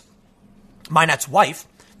source, Minette's wife,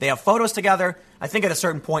 they have photos together, I think at a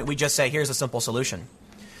certain point we just say, here's a simple solution.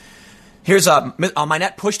 Here's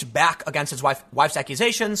Minette pushed back against his wife's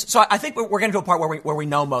accusations. So I think we're getting to a part where we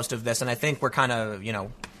know most of this, and I think we're kind of,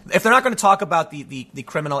 if they're not going to talk about the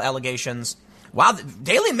criminal allegations, wow, the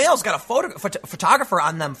Daily Mail's got a photographer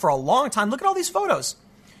on them for a long time. Look at all these photos.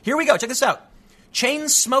 Here we go. Check this out.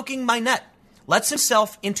 Chain-smoking Minette lets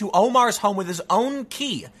himself into Omar's home with his own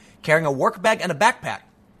key, carrying a work bag and a backpack.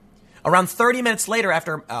 Around 30 minutes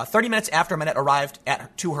after Minette arrived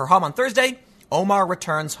to her home on Thursday, Omar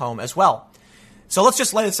returns home as well. So let's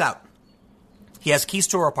just lay this out. He has keys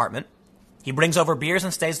to her apartment. He brings over beers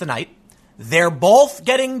and stays the night. They're both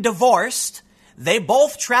getting divorced. They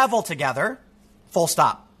both travel together. Full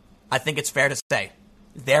stop. I think it's fair to say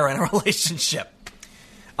they're in a relationship.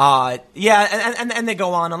 And they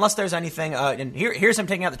go on, unless there's anything, and here's him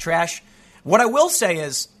taking out the trash. What I will say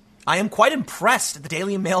is, I am quite impressed at the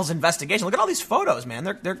Daily Mail's investigation. Look at all these photos, man.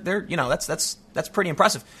 They're that's pretty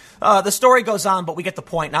impressive. The story goes on, but we get the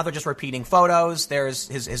point. Now they're just repeating photos. There's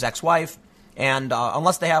his ex-wife, and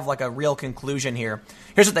unless they have like a real conclusion here,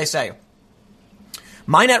 here's what they say.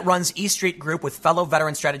 Minette runs E Street Group with fellow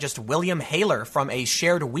veteran strategist William Haler from a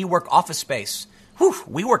shared WeWork office space. Whew,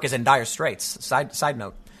 WeWork is in dire straits. Side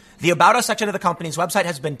note. The About Us section of the company's website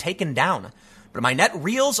has been taken down, but Minette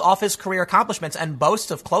reels off his career accomplishments and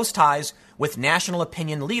boasts of close ties with national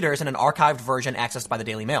opinion leaders in an archived version accessed by the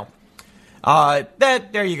Daily Mail.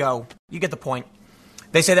 There you go. You get the point.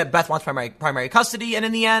 They say that Beth wants primary custody, and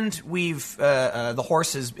in the end, the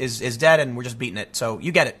horse is dead, and we're just beating it. So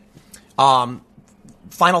you get it.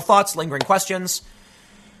 Final thoughts, lingering questions.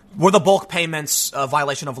 Were the bulk payments a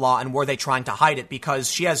violation of law, and were they trying to hide it?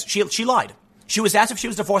 Because she lied. She was asked if she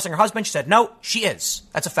was divorcing her husband. She said, no, she is.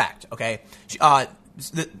 That's a fact, okay?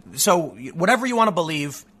 So whatever you want to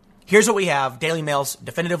believe, here's what we have. Daily Mail's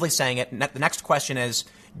definitively saying it. The next question is,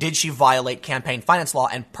 did she violate campaign finance law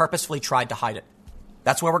and purposefully tried to hide it?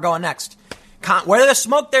 That's where we're going next. Where there's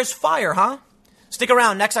smoke, there's fire, huh? Stick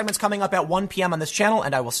around. Next segment's coming up at 1 p.m. on this channel,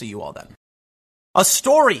 and I will see you all then. A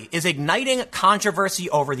story is igniting controversy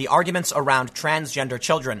over the arguments around transgender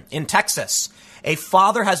children. In Texas, a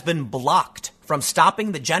father has been blocked from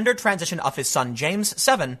stopping the gender transition of his son, James,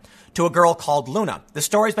 7, to a girl called Luna. The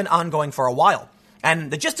story's been ongoing for a while.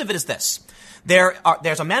 And the gist of it is this.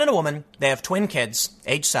 There's a man and a woman. They have twin kids,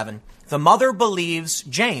 age 7. The mother believes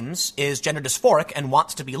James is gender dysphoric and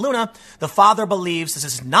wants to be Luna. The father believes this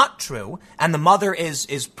is not true, and the mother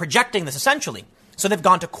is projecting this essentially. So they've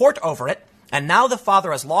gone to court over it. And now the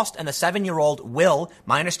father has lost, and the 7-year-old will,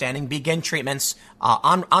 my understanding, begin treatments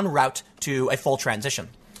en route to a full transition.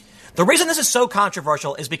 The reason this is so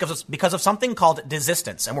controversial is because of something called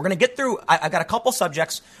desistance. And we're going to get through, I've got a couple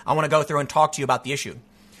subjects I want to go through and talk to you about the issue.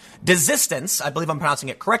 Desistance, I believe I'm pronouncing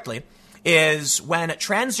it correctly, is when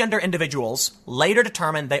transgender individuals later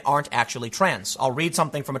determine they aren't actually trans. I'll read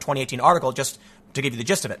something from a 2018 article just to give you the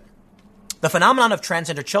gist of it. The phenomenon of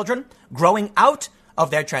transgender children growing out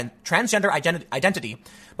of their transgender identity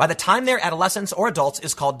by the time they're adolescents or adults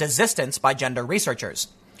is called desistance by gender researchers.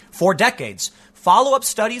 For decades, follow-up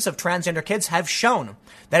studies of transgender kids have shown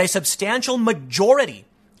that a substantial majority,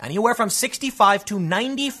 anywhere from 65 to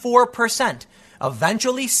 94%,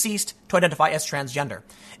 eventually ceased to identify as transgender.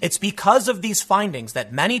 It's because of these findings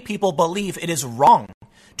that many people believe it is wrong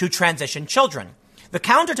to transition children. The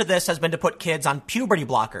counter to this has been to put kids on puberty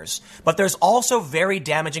blockers, but there's also very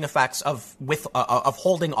damaging effects of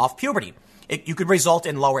holding off puberty. You could result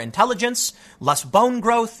in lower intelligence, less bone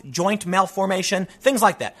growth, joint malformation, things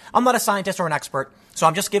like that. I'm not a scientist or an expert, so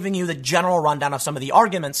I'm just giving you the general rundown of some of the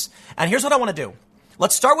arguments. And here's what I want to do.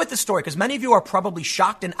 Let's start with this story, because many of you are probably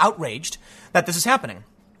shocked and outraged that this is happening.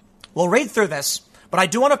 We'll read through this, but I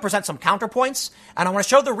do want to present some counterpoints, and I want to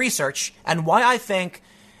show the research and why I think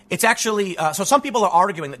it's actually, so some people are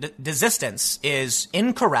arguing that desistance is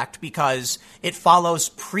incorrect because it follows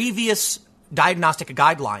previous diagnostic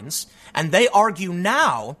guidelines, and they argue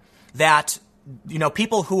now that,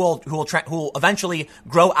 people who will eventually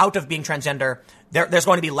grow out of being transgender, there's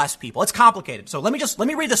going to be less people. It's complicated. So let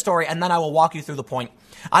me read the story, and then I will walk you through the point.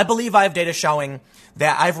 I believe I have data showing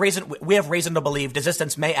that we have reason to believe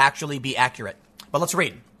desistance may actually be accurate. But let's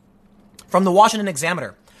read. From the Washington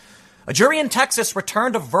Examiner. A jury in Texas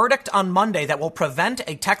returned a verdict on Monday that will prevent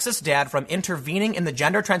a Texas dad from intervening in the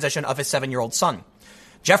gender transition of his 7-year-old son.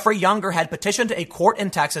 Jeffrey Younger had petitioned a court in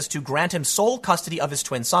Texas to grant him sole custody of his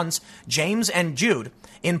twin sons, James and Jude,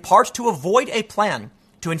 in part to avoid a plan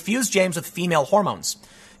to infuse James with female hormones.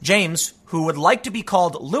 James, who would like to be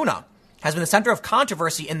called Luna, has been the center of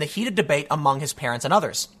controversy in the heated debate among his parents and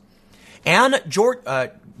others. Anne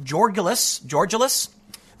Georgelis,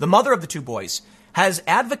 the mother of the two boys, has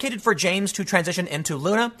advocated for James to transition into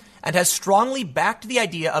Luna and has strongly backed the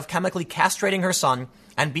idea of chemically castrating her son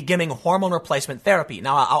and beginning hormone replacement therapy.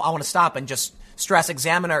 Now, I want to stop and just stress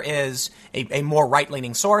Examiner is a more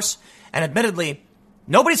right-leaning source. And admittedly,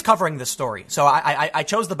 nobody's covering this story. So I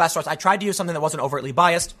chose the best source. I tried to use something that wasn't overtly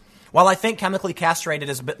biased. While I think chemically castrated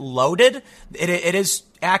is a bit loaded, it is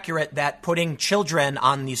accurate that putting children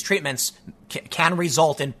on these treatments can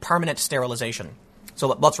result in permanent sterilization. So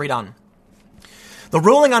let's read on. The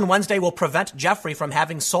ruling on Wednesday will prevent Jeffrey from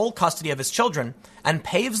having sole custody of his children and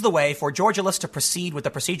paves the way for Georgelis to proceed with the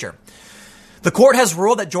procedure. The court has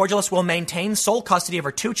ruled that Georgelis will maintain sole custody of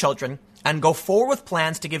her two children and go forward with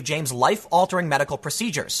plans to give James life-altering medical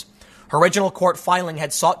procedures. Her original court filing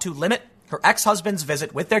had sought to limit her ex-husband's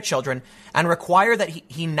visit with their children and require that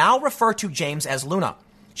he now refer to James as Luna.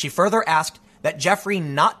 She further asked that Jeffrey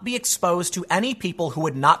not be exposed to any people who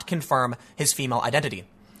would not confirm his female identity.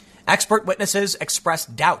 Expert witnesses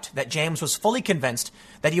expressed doubt that James was fully convinced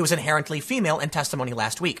that he was inherently female in testimony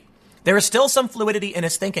last week. There is still some fluidity in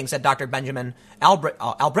his thinking, said Dr. Benjamin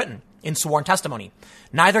Albritton in sworn testimony.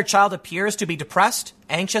 Neither child appears to be depressed,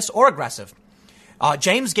 anxious, or aggressive.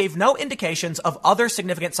 James gave no indications of other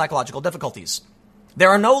significant psychological difficulties. There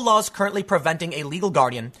are no laws currently preventing a legal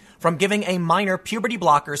guardian from giving a minor puberty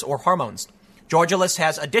blockers or hormones. Georgelis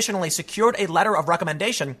has additionally secured a letter of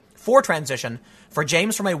recommendation for transition for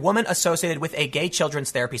James from a woman associated with a gay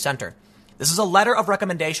children's therapy center. This is a letter of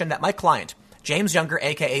recommendation that my client, James Younger,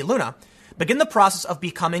 aka Luna, begin the process of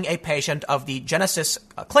becoming a patient of the Genesis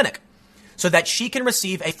Clinic so that she can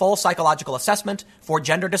receive a full psychological assessment for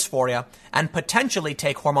gender dysphoria and potentially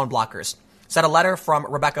take hormone blockers, said a letter from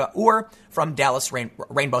Rebecca Uhr from Dallas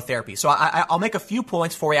Rainbow Therapy. So I'll make a few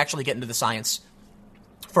points before we actually get into the science.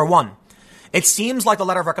 For one, it seems like the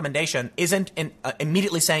letter of recommendation isn't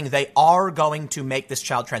immediately saying they are going to make this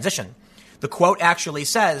child transition. The quote actually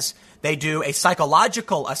says they do a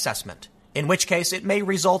psychological assessment, in which case it may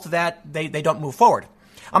result that they don't move forward.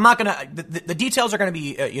 I'm not going to, the details are going to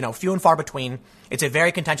be, few and far between. It's a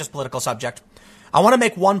very contentious political subject. I want to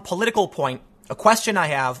make one political point, a question I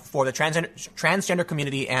have for the transgender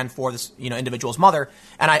community and for this, individual's mother.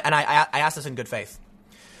 And I ask this in good faith.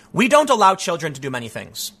 We don't allow children to do many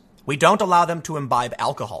things. We don't allow them to imbibe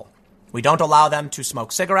alcohol. We don't allow them to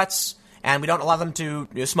smoke cigarettes, and we don't allow them to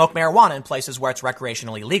smoke marijuana in places where it's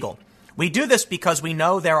recreationally legal. We do this because we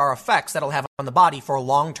know there are effects that'll have on the body for a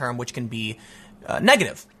long term, which can be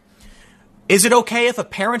negative. Is it okay if a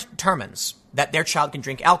parent determines that their child can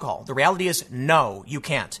drink alcohol? The reality is no, you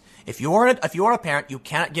can't. If you are a parent, you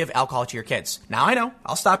cannot give alcohol to your kids. Now I know,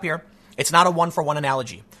 I'll stop here. It's not a one-for-one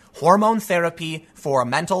analogy. Hormone therapy for a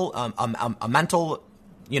mental, I don't know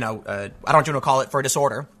what to call it, for a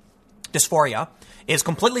disorder, dysphoria is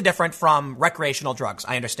completely different from recreational drugs.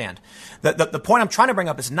 I understand. The point I'm trying to bring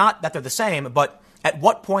up is not that they're the same, but at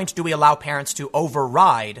what point do we allow parents to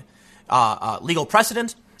override legal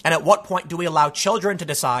precedent? And at what point do we allow children to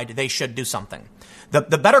decide they should do something?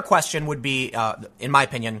 The better question would be, in my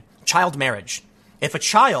opinion, child marriage. If a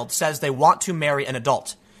child says they want to marry an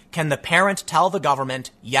adult, can the parent tell the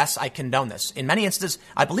government, yes, I condone this? In many instances,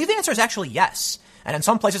 I believe the answer is actually yes. And in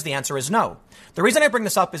some places, the answer is no. The reason I bring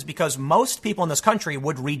this up is because most people in this country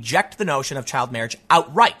would reject the notion of child marriage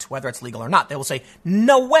outright, whether it's legal or not. They will say,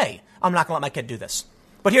 no way, I'm not going to let my kid do this.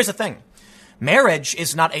 But here's the thing. Marriage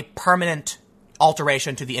is not a permanent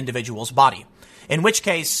alteration to the individual's body. In which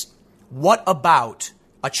case, what about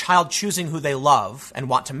a child choosing who they love and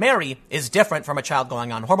want to marry is different from a child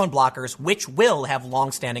going on hormone blockers, which will have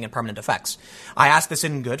long-standing and permanent effects. I ask this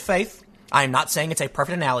in good faith. I am not saying it's a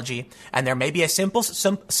perfect analogy, and there may be a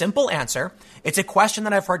simple answer. It's a question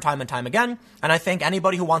that I've heard time and time again, and I think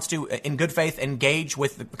anybody who wants to, in good faith, engage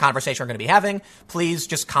with the conversation we're going to be having, please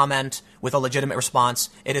just comment with a legitimate response.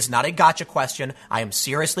 It is not a gotcha question. I am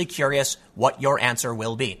seriously curious what your answer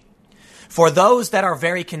will be. For those that are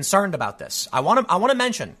very concerned about this, I want to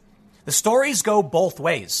mention the stories go both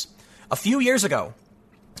ways. A few years ago,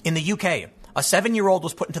 in the UK, a 7-year-old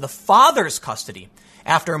was put into the father's custody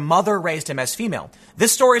after mother raised him as female.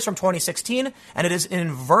 This story is from 2016, and it is an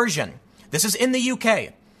inversion. This is in the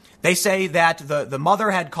UK. They say that the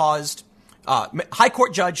mother had caused High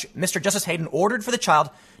Court Judge Mr. Justice Hayden ordered for the child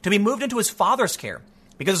to be moved into his father's care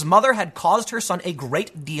because his mother had caused her son a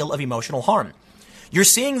great deal of emotional harm. You're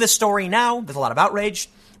seeing this story now. There's a lot of outrage,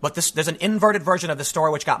 but there's an inverted version of the story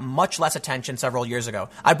which got much less attention several years ago.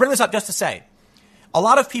 I bring this up just to say, a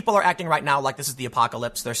lot of people are acting right now like this is the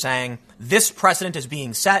apocalypse. They're saying this precedent is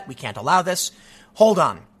being set. We can't allow this. Hold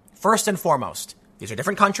on. First and foremost, these are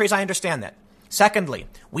different countries. I understand that. Secondly,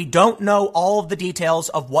 we don't know all of the details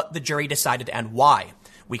of what the jury decided and why.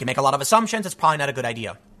 We can make a lot of assumptions. It's probably not a good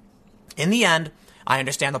idea. In the end, I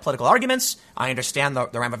understand the political arguments. I understand the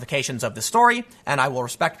ramifications of the story, and I will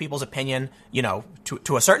respect people's opinion,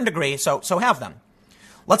 to a certain degree. So have them.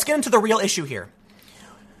 Let's get into the real issue here.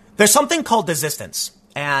 There's something called desistance,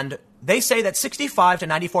 and they say that 65 to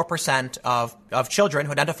 94% of children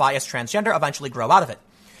who identify as transgender eventually grow out of it.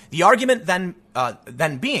 The argument then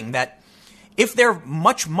being that if they're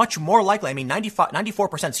much, much more likely,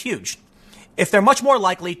 94% is huge. If they're much more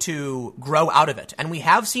likely to grow out of it, and we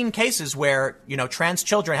have seen cases where, trans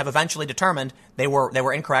children have eventually determined they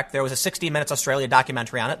were incorrect. There was a 60 Minutes Australia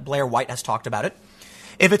documentary on it. Blair White has talked about it.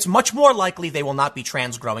 If it's much more likely they will not be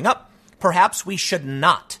trans growing up, perhaps we should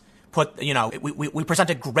not we present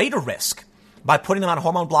a greater risk by putting them on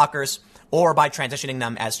hormone blockers or by transitioning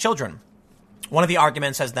them as children. One of the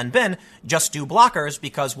arguments has then been just do blockers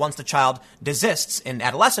because once the child desists in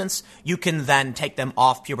adolescence, you can then take them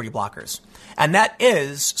off puberty blockers. And that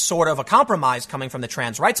is sort of a compromise coming from the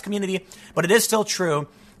trans rights community, but it is still true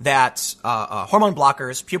that hormone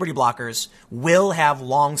blockers, puberty blockers, will have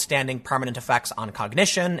long-standing permanent effects on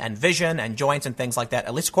cognition and vision and joints and things like that,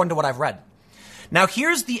 at least according to what I've read. Now,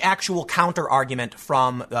 here's the actual counter-argument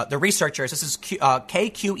from the researchers. This is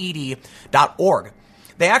kqed.org.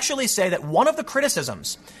 They actually say that one of the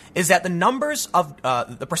criticisms is that the numbers of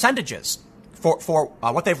the percentages for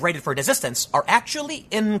what they've rated for desistance are actually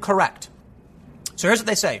incorrect. So here's what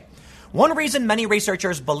they say. One reason many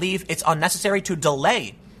researchers believe it's unnecessary to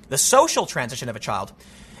delay the social transition of a child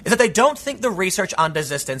is that they don't think the research on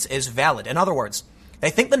desistance is valid. In other words, they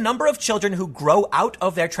think the number of children who grow out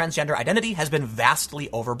of their transgender identity has been vastly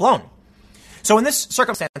overblown. So in this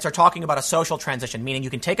circumstance, they're talking about a social transition, meaning you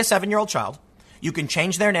can take a 7-year-old child, you can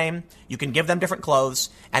change their name, you can give them different clothes,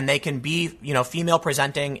 and they can be, female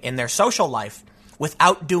presenting in their social life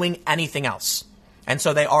without doing anything else. And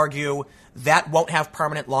so they argue that won't have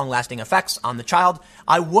permanent, long-lasting effects on the child.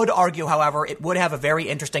 I would argue, however, it would have a very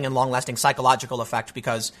interesting and long-lasting psychological effect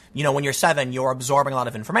because, when you're 7, you're absorbing a lot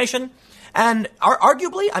of information. And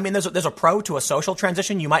arguably, there's a pro to a social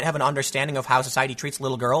transition. You might have an understanding of how society treats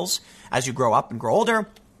little girls as you grow up and grow older,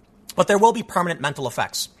 but there will be permanent mental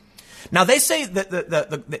effects. Now, they say that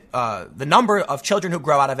the number of children who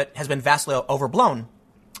grow out of it has been vastly overblown,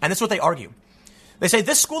 and this is what they argue. They say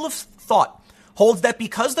this school of thought holds that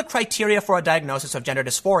because the criteria for a diagnosis of gender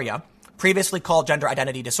dysphoria, previously called gender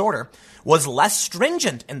identity disorder, was less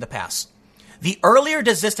stringent in the past, the earlier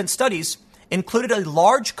desistance studies included a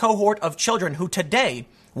large cohort of children who today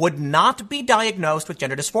would not be diagnosed with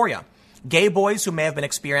gender dysphoria. Gay boys who may have been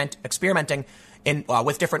experimenting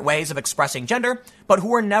with different ways of expressing gender, but who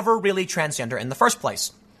were never really transgender in the first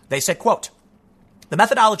place. They say, quote, the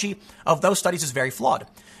methodology of those studies is very flawed.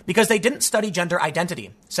 because they didn't study gender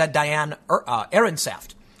identity, said Diane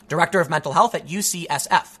Ehrensaft, director of mental health at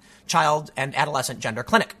UCSF, Child and Adolescent Gender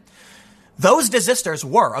Clinic. Those desisters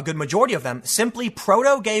were, a good majority of them, simply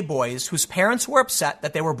proto-gay boys whose parents were upset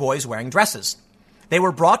that they were boys wearing dresses. They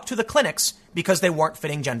were brought to the clinics because they weren't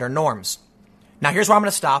fitting gender norms. Now here's where I'm going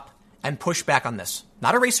to stop and push back on this.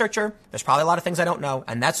 Not a researcher. There's probably a lot of things I don't know,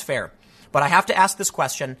 and that's fair. But I have to ask this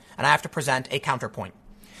question, and I have to present a counterpoint.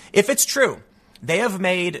 If it's true, they have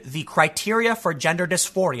made the criteria for gender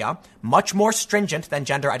dysphoria much more stringent than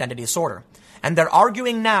gender identity disorder. And they're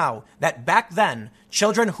arguing now that back then,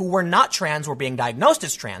 children who were not trans were being diagnosed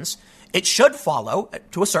as trans. It should follow,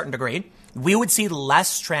 to a certain degree, we would see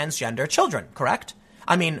less transgender children, correct?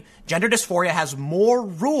 I mean, gender dysphoria has more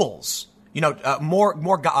rules,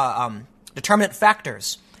 more determinant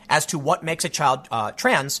factors as to what makes a child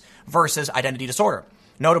trans versus identity disorder.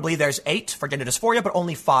 Notably, there's 8 for gender dysphoria, but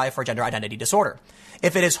only 5 for gender identity disorder.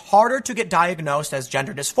 If it is harder to get diagnosed as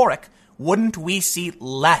gender dysphoric, wouldn't we see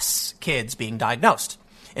less kids being diagnosed?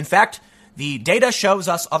 In fact, the data shows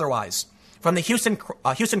us otherwise. From the Houston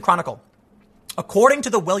Chronicle, according to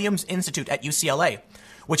the Williams Institute at UCLA,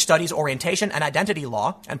 which studies orientation and identity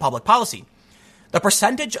law and public policy, the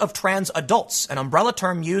percentage of trans adults, an umbrella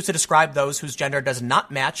term used to describe those whose gender does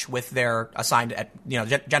not match with their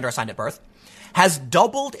gender assigned at birth, has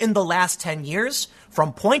doubled in the last 10 years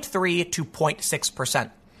from 0.3 to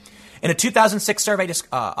 0.6%. In a 2006 survey,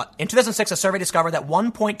 a survey discovered that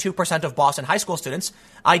 1.2% of Boston high school students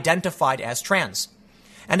identified as trans.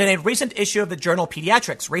 And in a recent issue of the journal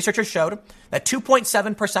Pediatrics, researchers showed that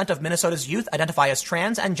 2.7% of Minnesota's youth identify as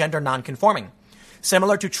trans and gender nonconforming.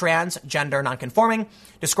 Similar to trans, gender nonconforming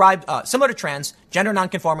describes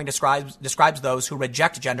those who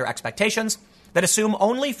reject gender expectations that assume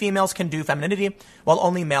only females can do femininity while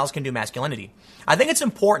only males can do masculinity. I think it's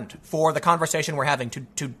important for the conversation we're having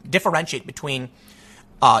to differentiate between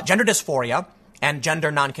gender dysphoria and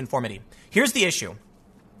gender nonconformity. Here's the issue.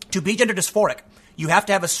 To be gender dysphoric, you have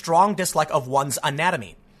to have a strong dislike of one's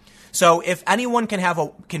anatomy. So if anyone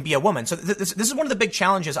can be a woman, so this is one of the big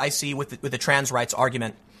challenges I see with the trans rights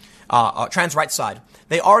argument, trans rights side.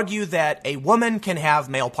 They argue that a woman can have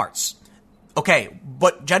male parts. Okay,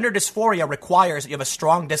 but gender dysphoria requires that you have a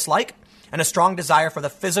strong dislike and a strong desire for the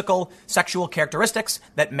physical, sexual characteristics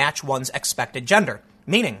that match one's expected gender.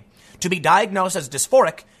 Meaning, to be diagnosed as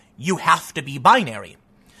dysphoric, you have to be binary.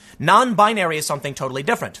 Non-binary is something totally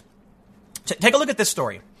different. Take a look at this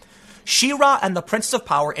story. She-Ra and the Princess of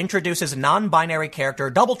Power introduces non-binary character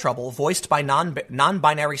Double Trouble, voiced by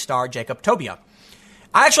non-binary star Jacob Tobia.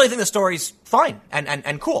 I actually think the story's fine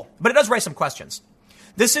and cool, but it does raise some questions.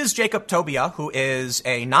 This is Jacob Tobia, who is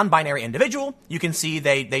a non-binary individual. You can see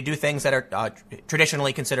they do things that are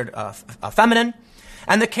traditionally considered feminine.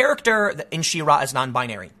 And the character in She-Ra is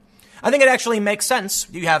non-binary. I think it actually makes sense.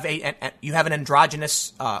 You have an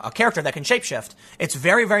androgynous character that can shapeshift. It's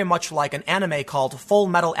very, very much like an anime called Full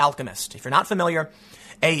Metal Alchemist. If you're not familiar,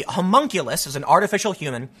 a homunculus is an artificial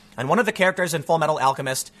human, and one of the characters in Full Metal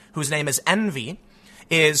Alchemist, whose name is Envy,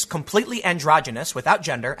 is completely androgynous, without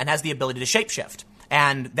gender, and has the ability to shapeshift.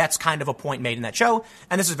 And that's kind of a point made in that show,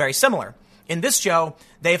 and this is very similar. In this show,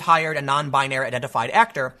 they've hired a non-binary identified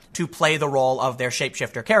actor to play the role of their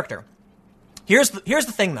shapeshifter character. Here's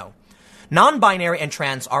the thing, though. Non-binary and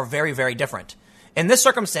trans are very, very different. In this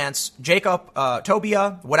circumstance, Jacob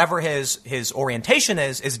Tobia, whatever his orientation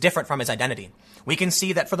is different from his identity. We can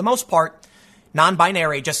see that for the most part,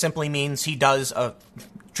 non-binary just simply means he does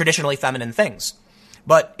traditionally feminine things.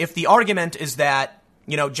 But if the argument is that,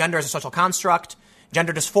 gender is a social construct,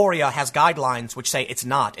 gender dysphoria has guidelines which say it's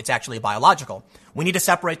not, it's actually biological. We need to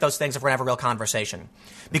separate those things if we're going to have a real conversation.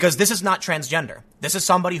 Because this is not transgender. This is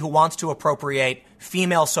somebody who wants to appropriate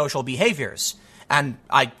female social behaviors. And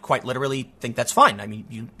I quite literally think that's fine. I mean,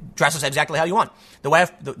 you dress us exactly how you want. The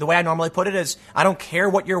way I normally put it is, I don't care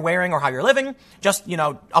what you're wearing or how you're living. Just,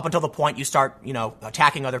 up until the point you start,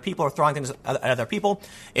 attacking other people or throwing things at other people.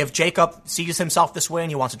 If Jacob sees himself this way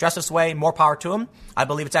and he wants to dress this way, more power to him. I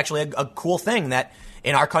believe it's actually a cool thing that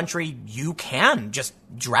in our country, you can just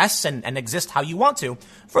dress and exist how you want to,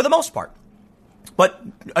 for the most part. But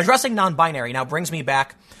addressing non-binary now brings me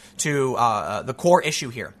back to the core issue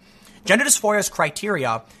here. Gender dysphoria's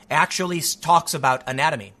criteria actually talks about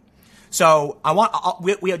anatomy. So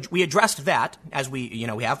we addressed that as we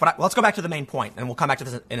have, but let's go back to the main point, and we'll come back to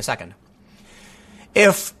this in a second.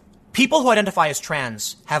 If people who identify as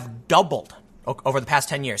trans have doubled over the past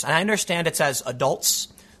 10 years, and I understand it says adults,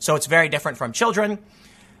 so it's very different from children.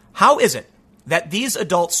 How is it that these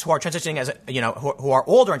adults who are transitioning who are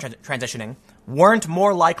older and transitioning weren't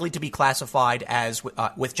more likely to be classified as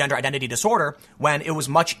with gender identity disorder when it was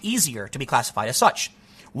much easier to be classified as such?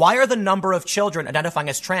 Why are the number of children identifying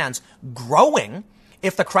as trans growing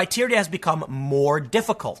if the criteria has become more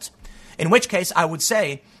difficult? In which case, I would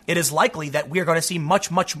say it is likely that we are going to see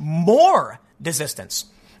much, much more desistance.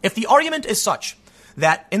 If the argument is such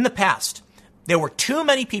that in the past, there were too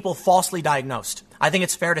many people falsely diagnosed, I think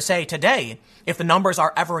it's fair to say today, if the numbers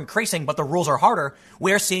are ever increasing but the rules are harder,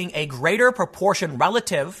 we're seeing a greater proportion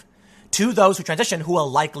relative to those who transition who will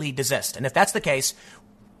likely desist. And if that's the case,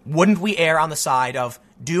 wouldn't we err on the side of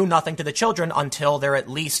do nothing to the children until they're at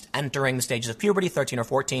least entering the stages of puberty, 13 or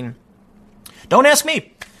 14? Don't ask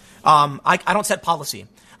me. I don't set policy.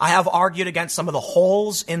 I have argued against some of the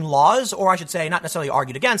holes in laws, or I should say not necessarily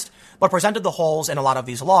argued against, but presented the holes in a lot of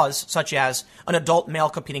these laws, such as an adult male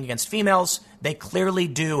competing against females. They clearly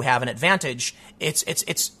do have an advantage. It's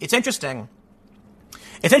interesting.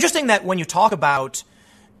 It's interesting that when you talk about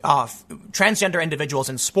transgender individuals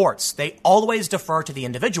in sports, they always defer to the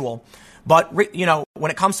individual. But, when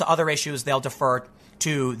it comes to other issues, they'll defer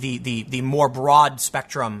to the more broad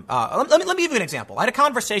spectrum. Let me give you an example. I had a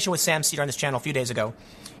conversation with Sam Cedar on this channel a few days ago.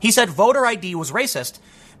 He said voter ID was racist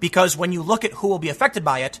because when you look at who will be affected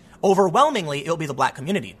by it, overwhelmingly, it'll be the black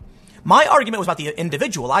community. My argument was about the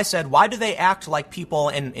individual. I said, why do they act like people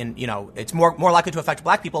it's more likely to affect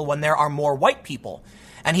black people when there are more white people?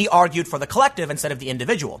 And he argued for the collective instead of the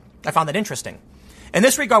individual. I found that interesting. In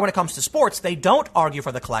this regard, when it comes to sports, they don't argue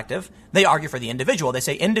for the collective. They argue for the individual. They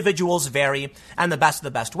say individuals vary and the best of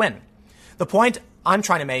the best win. The point I'm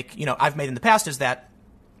trying to make, I've made in the past is that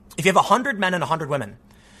if you have 100 men and 100 women,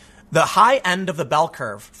 the high end of the bell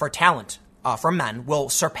curve for talent for men will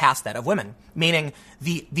surpass that of women, meaning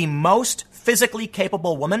the most physically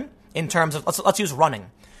capable woman in terms of, let's use running,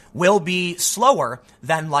 will be slower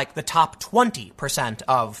than like the top 20%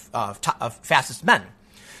 of fastest men.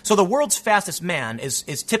 So the world's fastest man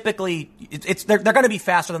is typically, they're going to be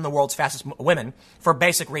faster than the world's fastest women for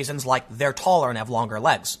basic reasons like they're taller and have longer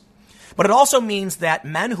legs. But it also means that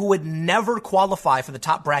men who would never qualify for the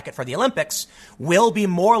top bracket for the Olympics will be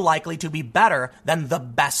more likely to be better than the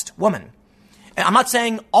best woman. And I'm not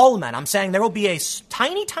saying all men. I'm saying there will be a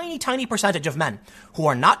tiny, tiny, tiny percentage of men who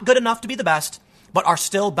are not good enough to be the best, but are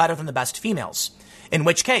still better than the best females. In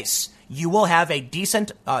which case, you will have a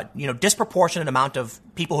decent, disproportionate amount of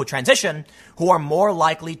people who transition who are more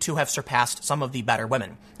likely to have surpassed some of the better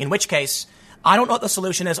women. In which case, I don't know what the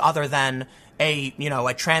solution is other than a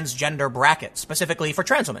transgender bracket specifically for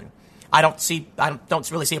trans women. I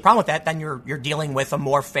don't really see a problem with that. Then you're dealing with a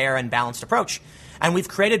more fair and balanced approach. And we've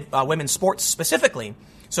created women's sports specifically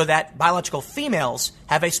so that biological females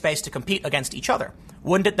have a space to compete against each other.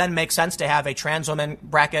 Wouldn't it then make sense to have a trans woman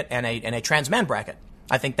bracket and a trans man bracket?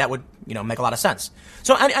 I think that would, make a lot of sense.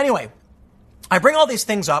 So anyway, I bring all these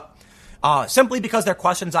things up simply because they're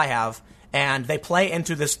questions I have, and they play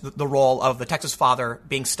into the role of the Texas father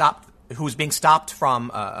who's being stopped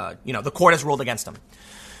from, the court has ruled against him.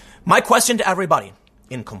 My question to everybody,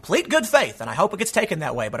 in complete good faith, and I hope it gets taken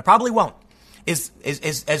that way, but it probably won't, is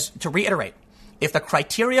to reiterate, if the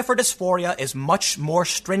criteria for dysphoria is much more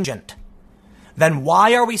stringent, then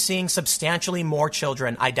why are we seeing substantially more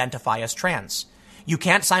children identify as trans? You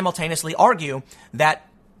can't simultaneously argue that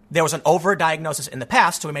there was an overdiagnosis in the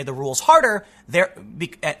past, so we made the rules harder,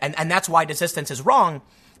 and that's why desistance is wrong.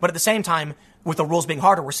 But at the same time, with the rules being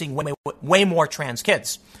harder, we're seeing way more trans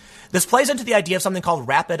kids. This plays into the idea of something called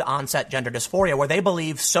rapid onset gender dysphoria, where they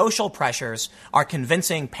believe social pressures are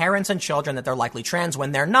convincing parents and children that they're likely trans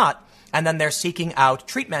when they're not, and then they're seeking out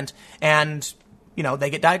treatment, and they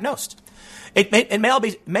get diagnosed.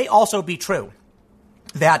 It may also be true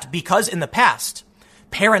that because in the past,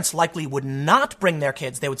 parents likely would not bring their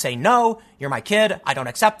kids. They would say, no, you're my kid. I don't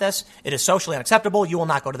accept this. It is socially unacceptable. You will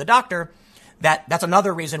not go to the doctor. That's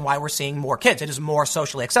another reason why we're seeing more kids. It is more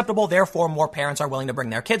socially acceptable. Therefore, more parents are willing to bring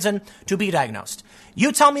their kids in to be diagnosed.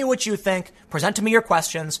 You tell me what you think. Present to me your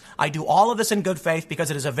questions. I do all of this in good faith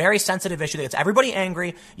because it is a very sensitive issue that gets everybody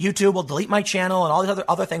angry. YouTube will delete my channel and all these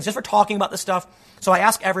other things just for talking about this stuff. So I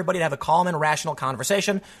ask everybody to have a calm and rational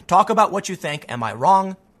conversation. Talk about what you think. Am I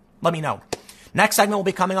wrong? Let me know. Next segment will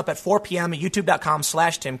be coming up at 4 p.m. at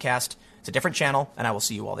youtube.com/Timcast. It's a different channel, and I will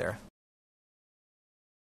see you all there.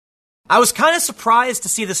 I was kind of surprised to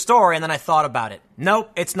see the story, and then I thought about it.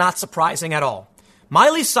 Nope, it's not surprising at all.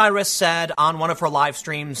 Miley Cyrus said on one of her live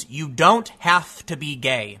streams, "You don't have to be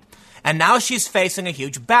gay." And now she's facing a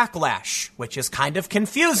huge backlash, which is kind of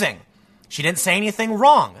confusing. She didn't say anything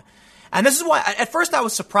wrong. And this is why, at first I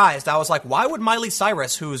was surprised. I was like, why would Miley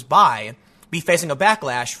Cyrus, who's bi, be facing a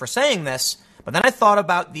backlash for saying this? But then I thought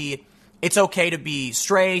about the it's okay to be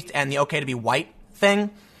straight and the okay to be white thing,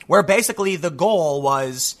 where basically the goal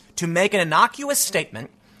was to make an innocuous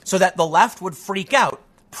statement so that the left would freak out,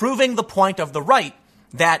 proving the point of the right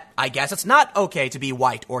that I guess it's not okay to be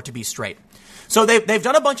white or to be straight. So they've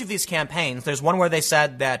done a bunch of these campaigns. There's one where they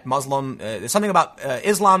said that something about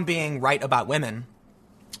Islam being right about women.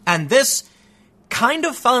 And this kind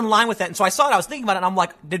of fell in line with that. And so I saw it, I was thinking about it, and I'm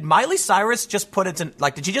like, did Miley Cyrus just put it in,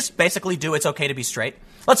 like, did she just basically do it's okay to be straight?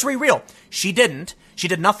 Let's be real. She didn't. She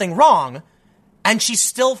did nothing wrong, and she's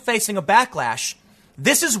still facing a backlash.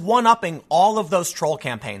 This is one-upping all of those troll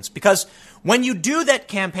campaigns, because when you do that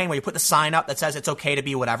campaign where you put the sign up that says it's okay to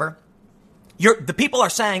be whatever, the people are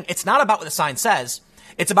saying it's not about what the sign says,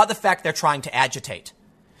 it's about the fact they're trying to agitate.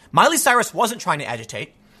 Miley Cyrus wasn't trying to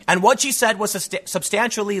agitate, and what she said was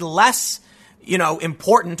substantially less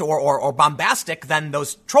important or bombastic than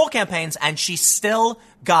those troll campaigns, and she still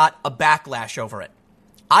got a backlash over it.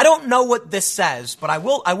 I don't know what this says, but I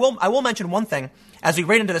will mention one thing as we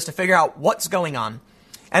read into this to figure out what's going on.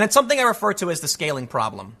 And it's something I refer to as the scaling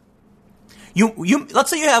problem. Let's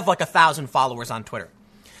say you have like 1,000 followers on Twitter.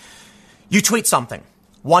 You tweet something.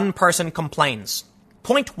 One person complains.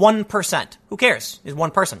 0.1%. Who cares? Is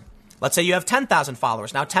one person. Let's say you have 10,000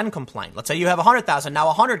 followers. Now 10 complain. Let's say you have 100,000. Now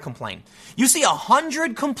 100 complain. You see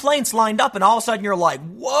 100 complaints lined up, and all of a sudden you're like,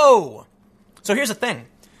 whoa. So here's the thing.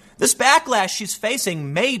 This backlash she's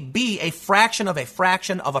facing may be a fraction of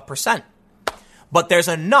a percent. But there's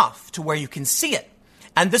enough to where you can see it.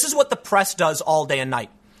 And this is what the press does all day and night.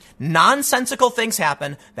 Nonsensical things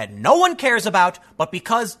happen that no one cares about, but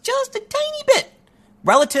because just a tiny bit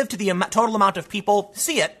relative to the total amount of people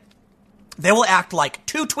see it, they will act like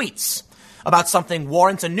 2 tweets about something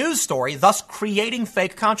warrants a news story, thus creating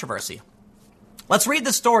fake controversy. Let's read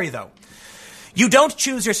the story, though. You don't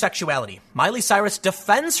choose your sexuality. Miley Cyrus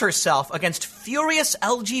defends herself against furious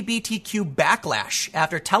LGBTQ backlash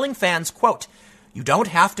after telling fans, quote, "You don't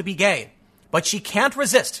have to be gay." But she can't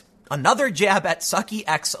resist another jab at sucky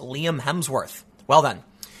ex Liam Hemsworth. Well then,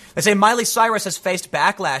 they say Miley Cyrus has faced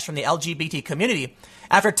backlash from the LGBT community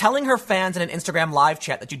after telling her fans in an Instagram live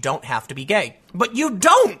chat that you don't have to be gay. But you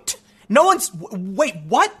don't! Wait,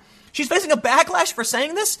 what? She's facing a backlash for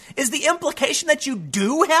saying this? Is the implication that you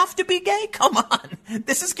do have to be gay? Come on.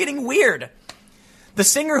 This is getting weird. The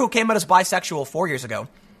singer, who came out as bisexual 4 years ago,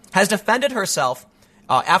 has defended herself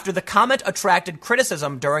after the comment attracted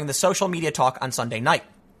criticism during the social media talk on Sunday night.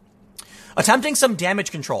 Attempting some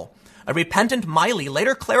damage control, a repentant Miley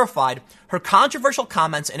later clarified her controversial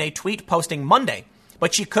comments in a tweet posting Monday,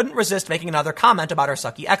 but she couldn't resist making another comment about her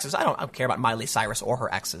sucky exes. I don't care about Miley Cyrus or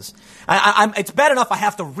her exes. It's bad enough I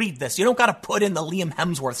have to read this. You don't got to put in the Liam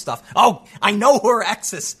Hemsworth stuff. Oh, I know who her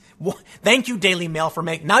exes. Thank you, Daily Mail, for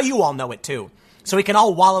making. Now you all know it too. So we can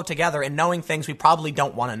all wallow together in knowing things we probably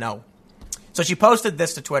don't want to know. So she posted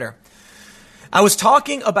this to Twitter. I was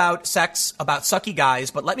talking about sex, about sucky guys,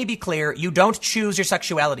 but let me be clear, you don't choose your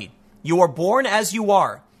sexuality. You are born as you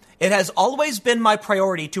are. It has always been my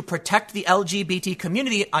priority to protect the LGBT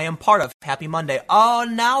community I am part of. Happy Monday. Oh,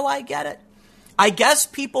 now I get it. I guess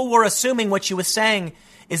people were assuming what she was saying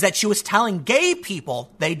is that she was telling gay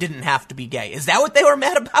people they didn't have to be gay. Is that what they were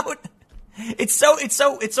mad about? It's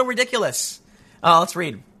so ridiculous. Let's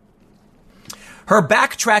read. Her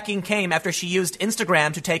backtracking came after she used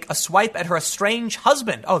Instagram to take a swipe at her estranged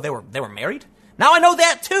husband. Oh, they were married? Now I know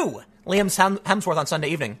that too. Liam Hemsworth on Sunday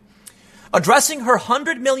evening. Addressing her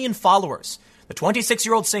 100 million followers, the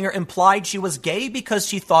 26-year-old singer implied she was gay because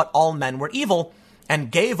she thought all men were evil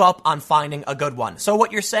and gave up on finding a good one. So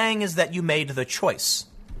what you're saying is that you made the choice.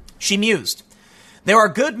 She mused. There are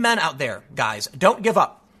good men out there, guys. Don't give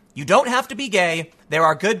up. You don't have to be gay. There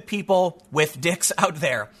are good people with dicks out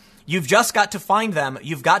there. You've just got to find them.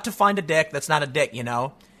 You've got to find a dick that's not a dick, you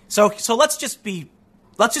know? So let's just be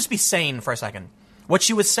sane for a second. What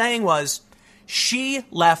she was saying was she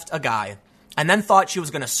left a guy and then thought she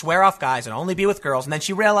was going to swear off guys and only be with girls. And then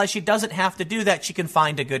she realized she doesn't have to do that. She can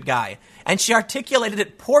find a good guy. And she articulated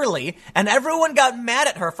it poorly. And everyone got mad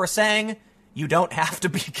at her for saying, you don't have to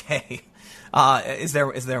be gay. Is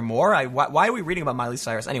there more? Why are we reading about Miley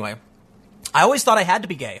Cyrus? Anyway, I always thought I had to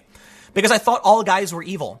be gay because I thought all guys were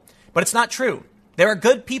evil. But it's not true. There are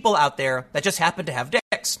good people out there that just happen to have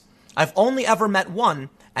dicks. I've only ever met one,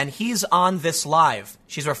 and he's on this live.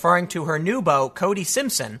 She's referring to her new beau, Cody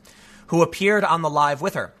Simpson, who appeared on the live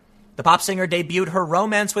with her. The pop singer debuted her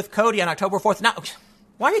romance with Cody on October 4th. Now,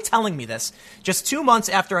 why are you telling me this? Just 2 months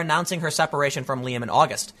after announcing her separation from Liam in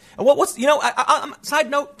August. Side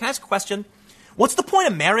note, can I ask a question? What's the point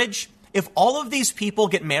of marriage if all of these people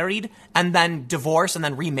get married and then divorce and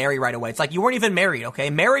then remarry right away? It's like you weren't even married, okay?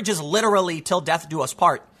 Marriage is literally till death do us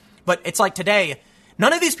part. But it's like today,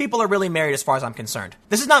 none of these people are really married as far as I'm concerned.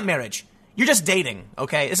 This is not marriage. You're just dating,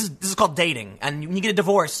 okay? This is called dating. And when you get a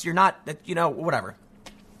divorce, you're not, whatever.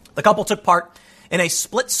 The couple took part in a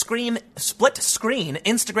split screen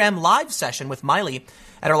Instagram live session with Miley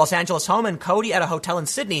at her Los Angeles home and Cody at a hotel in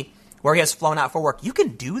Sydney where he has flown out for work. You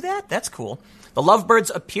can do that? That's cool. The lovebirds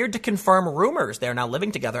appeared to confirm rumors. They are now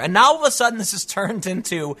living together. And now all of a sudden this has turned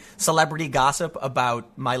into celebrity gossip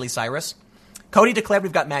about Miley Cyrus. Cody declared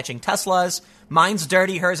we've got matching Teslas. Mine's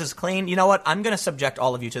dirty, hers is clean. You know what? I'm going to subject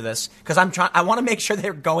all of you to this because I want to make sure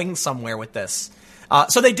they're going somewhere with this.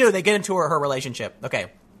 So they do. They get into her relationship. Okay.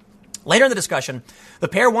 Later in the discussion, the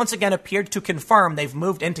pair once again appeared to confirm they've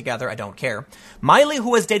moved in together. I don't care. Miley,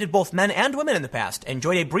 who has dated both men and women in the past,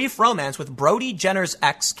 enjoyed a brief romance with Brody Jenner's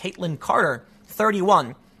ex, Caitlyn Carter,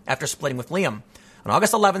 31, after splitting with Liam. On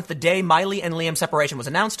August 11th, the day Miley and Liam's separation was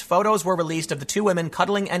announced, photos were released of the two women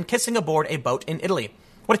cuddling and kissing aboard a boat in Italy.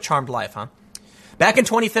 What a charmed life, huh? Back in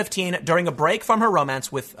 2015, during a break from her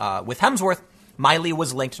romance with Hemsworth, Miley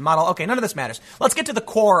was linked to model. Okay, none of this matters. Let's get to the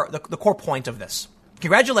core point of this.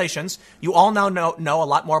 Congratulations. You all now know a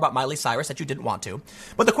lot more about Miley Cyrus that you didn't want to.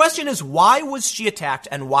 But the question is, why was she attacked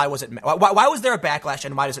and why was there a backlash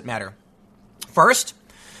and why does it matter? First,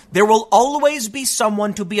 there will always be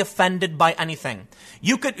someone to be offended by anything.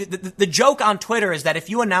 The joke on Twitter is that if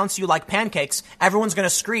you announce you like pancakes, everyone's going to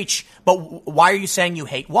screech, but why are you saying you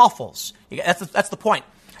hate waffles? That's the point.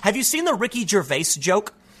 Have you seen the Ricky Gervais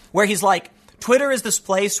joke where he's like, Twitter is this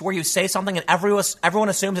place where you say something and everyone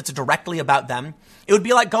assumes it's directly about them? It would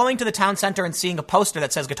be like going to the town center and seeing a poster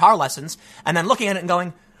that says guitar lessons and then looking at it and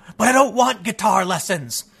going, but I don't want guitar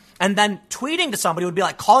lessons. And then tweeting to somebody would be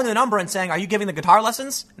like calling the number and saying, are you giving the guitar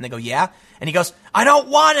lessons? And they go, yeah. And he goes, I don't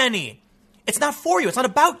want any. It's not for you. It's not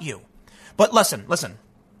about you. But listen.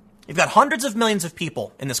 You've got hundreds of millions of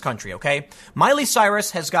people in this country, okay? Miley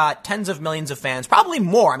Cyrus has got tens of millions of fans, probably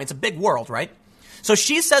more. I mean, it's a big world, right? So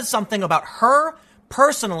she says something about her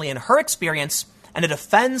personally and her experience, and it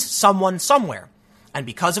offends someone somewhere. And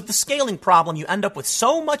because of the scaling problem, you end up with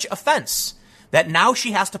so much offense that now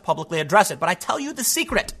she has to publicly address it. But I tell you the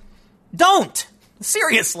secret. Don't.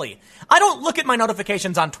 Seriously. I don't look at my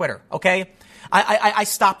notifications on Twitter, okay? I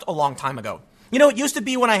stopped a long time ago. It used to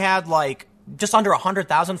be when I had just under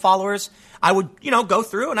 100,000 followers, I would, go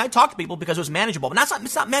through and I'd talk to people because it was manageable. But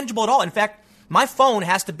it's not manageable at all. In fact, my phone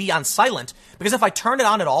has to be on silent because if I turn it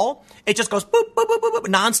on at all, it just goes boop, boop, boop, boop, boop,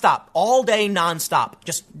 nonstop, all day nonstop.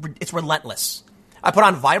 It's relentless. I put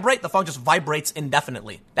on vibrate, the phone just vibrates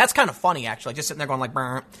indefinitely. That's kind of funny, actually, just sitting there going like,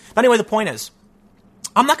 brr. But anyway, the point is,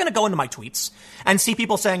 I'm not going to go into my tweets and see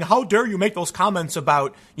people saying, how dare you make those comments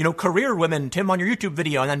about, career women, Tim, on your YouTube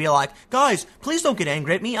video, and then be like, guys, please don't get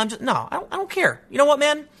angry at me. I don't care. You know what,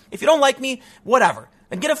 man? If you don't like me, whatever.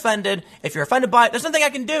 And get offended. If you're offended by it, there's nothing I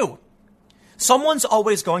can do. Someone's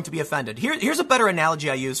always going to be offended. Here's a better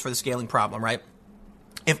analogy I use for the scaling problem, right?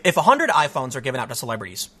 If 100 iPhones are given out to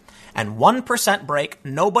celebrities and 1% break,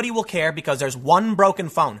 nobody will care because there's one broken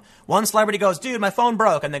phone. One celebrity goes, dude, my phone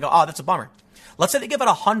broke. And they go, oh, that's a bummer. Let's say they give out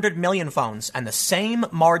 100 million phones and the same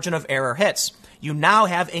margin of error hits. You now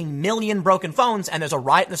have 1 million broken phones and there's a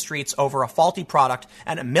riot in the streets over a faulty product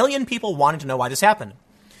and 1 million people wanting to know why this happened.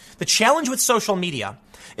 The challenge with social media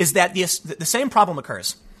is that the same problem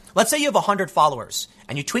occurs. Let's say you have 100 followers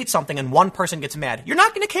and you tweet something and one person gets mad. You're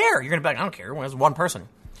not going to care. You're going to be like, I don't care. There's one person.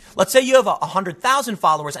 Let's say you have 100,000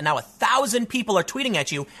 followers and now 1,000 people are tweeting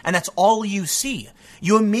at you and that's all you see.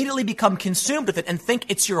 You immediately become consumed with it and think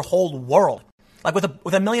it's your whole world. Like with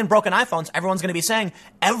 1 million broken iPhones, everyone's going to be saying,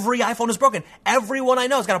 every iPhone is broken. Everyone I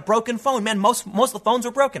know has got a broken phone. Man, most of the phones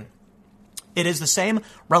are broken. It is the same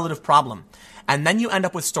relative problem. And then you end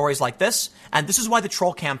up with stories like this. And this is why the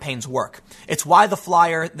troll campaigns work. It's why the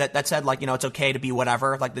flyer that said, it's okay to be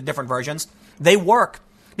whatever, like the different versions, they work.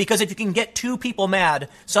 Because if you can get 2 people mad,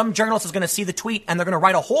 some journalist is going to see the tweet and they're going to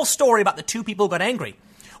write a whole story about the 2 people who got angry.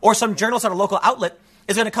 Or some journalist at a local outlet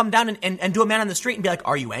is going to come down and do a man on the street and be like,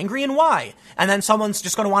 are you angry and why? And then someone's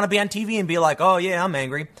just going to want to be on TV and be like, oh yeah, I'm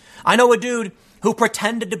angry. I know a dude who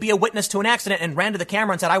pretended to be a witness to an accident and ran to the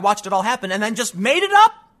camera and said, I watched it all happen, and then just made it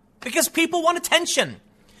up because people want attention.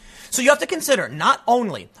 So you have to consider, not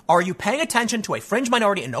only are you paying attention to a fringe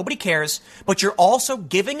minority and nobody cares, but you're also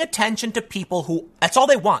giving attention to people who, that's all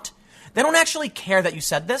they want. They don't actually care that you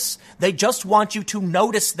said this. They just want you to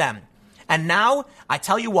notice them. And now, I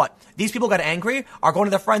tell you what, these people got angry, are going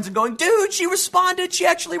to their friends and going, dude, she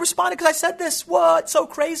actually responded because I said this. What? So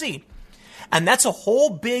crazy. And that's a whole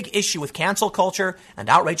big issue with cancel culture and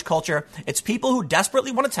outrage culture. It's people who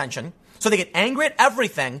desperately want attention. So they get angry at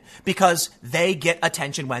everything because they get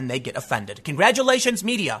attention when they get offended. Congratulations,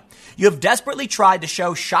 media. You have desperately tried to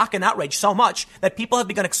show shock and outrage so much that people have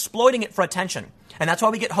begun exploiting it for attention. And that's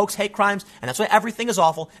why we get hoax hate crimes, and that's why everything is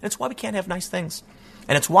awful, and it's why we can't have nice things.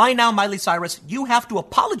 And it's why now, Miley Cyrus, you have to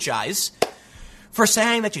apologize for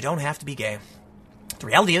saying that you don't have to be gay. The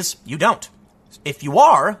reality is, you don't. If you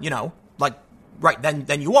are,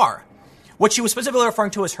 then you are. What she was specifically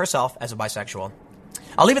referring to is herself as a bisexual.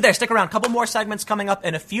 I'll leave it there. Stick around. A couple more segments coming up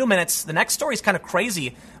in a few minutes. The next story is kind of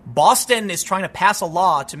crazy. Boston is trying to pass a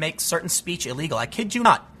law to make certain speech illegal. I kid you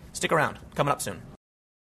not. Stick around. Coming up soon.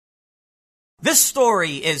 This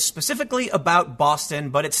story is specifically about Boston,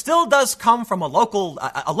 but it still does come from a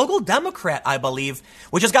local Democrat, I believe,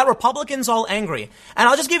 which has got Republicans all angry. And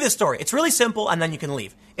I'll just give you the story. It's really simple, and then you can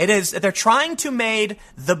leave. It is they're trying to make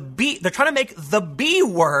the B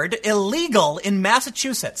word illegal in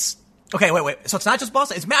Massachusetts. Okay, wait. So it's not just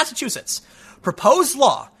Boston; it's Massachusetts. Proposed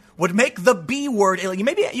law would make the B word illegal.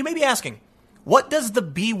 You may be asking, what does the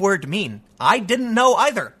B word mean? I didn't know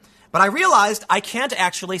either. But I realized I can't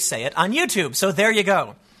actually say it on YouTube, so there you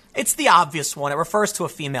go. It's the obvious one. It refers to a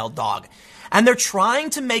female dog. And they're trying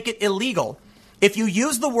to make it illegal if you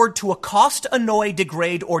use the word to accost, annoy,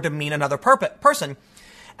 degrade, or demean another person.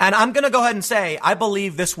 And I'm going to go ahead and say, I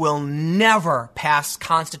believe this will never pass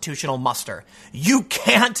constitutional muster. You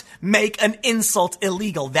can't make an insult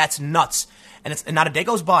illegal. That's nuts. And not a day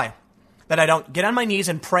goes by that I don't get on my knees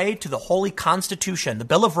and pray to the holy Constitution, the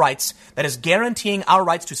Bill of Rights, that is guaranteeing our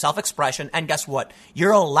rights to self-expression. And guess what?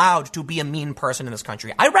 You're allowed to be a mean person in this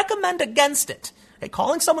country. I recommend against it. Okay,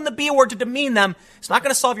 calling someone the B word to demean them is not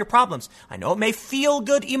going to solve your problems. I know it may feel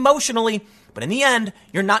good emotionally, but in the end,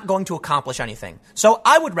 you're not going to accomplish anything. So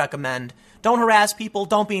I would recommend don't harass people,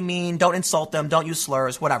 don't be mean, don't insult them, don't use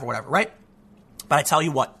slurs, whatever, right? But I tell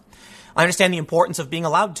you what, I understand the importance of being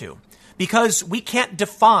allowed to. Because we can't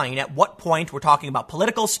define at what point we're talking about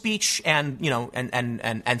political speech and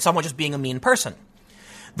someone just being a mean person.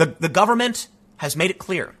 The government has made it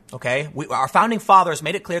clear, okay? Our founding fathers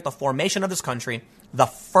made it clear at the formation of this country, the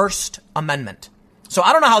First Amendment. So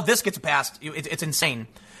I don't know how this gets passed. It's insane.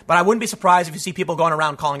 But I wouldn't be surprised if you see people going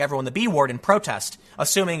around calling everyone the B word in protest,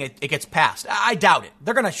 assuming it gets passed. I doubt it.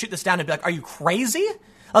 They're going to shoot this down and be like, are you crazy?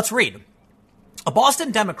 Let's read. A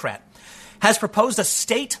Boston Democrat has proposed a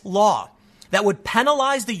state law that would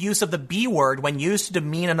penalize the use of the B word when used to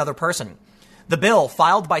demean another person. The bill,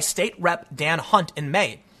 filed by State Rep. Dan Hunt in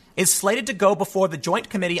May, is slated to go before the Joint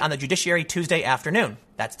Committee on the Judiciary Tuesday afternoon.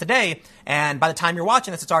 That's today, and by the time you're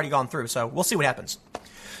watching this, it's already gone through, so we'll see what happens.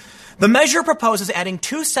 The measure proposes adding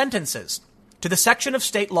 2 sentences to the section of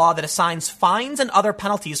state law that assigns fines and other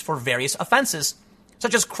penalties for various offenses,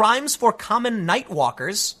 such as crimes for common night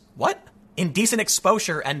walkers. What? Indecent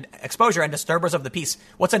exposure and disturbers of the peace.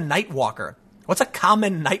 What's a night walker? What's a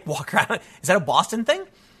common night walker? Is that a Boston thing?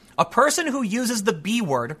 A person who uses the B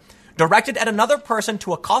word directed at another person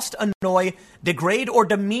to accost, annoy, degrade, or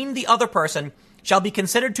demean the other person shall be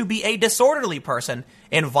considered to be a disorderly person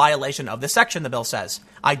in violation of this section, the bill says.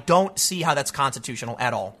 I don't see how that's constitutional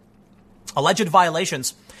at all. Alleged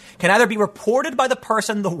violations can either be reported by the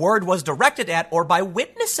person the word was directed at or by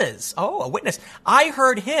witnesses. Oh, a witness. I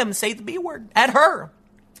heard him say the B word at her.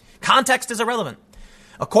 Context is irrelevant.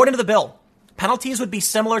 According to the bill, penalties would be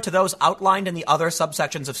similar to those outlined in the other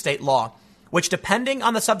subsections of state law, which, depending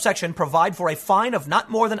on the subsection, provide for a fine of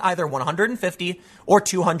not more than either $150 or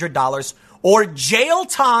 $200 or jail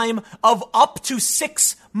time of up to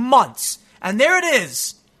 6 months. And there it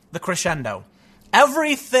is, the crescendo.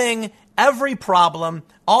 Every problem,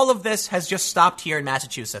 all of this has just stopped here in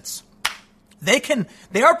Massachusetts.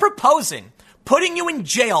 They are proposing putting you in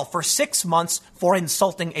jail for 6 months for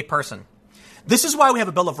insulting a person. This is why we have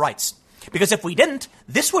a Bill of Rights. Because if we didn't,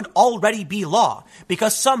 this would already be law.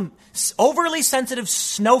 Because some overly sensitive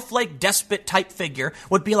snowflake despot type figure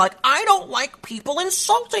would be like, I don't like people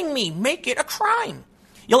insulting me. Make it a crime.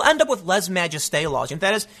 You'll end up with lèse-majesté laws. And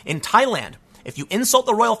that is, in Thailand, if you insult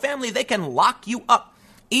the royal family, they can lock you up,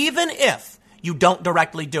 even if you don't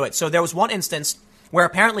directly do it. So there was one instance where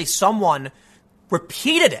apparently someone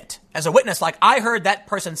repeated it as a witness, like, I heard that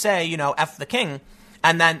person say, F the king,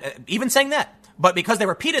 and then even saying that. But because they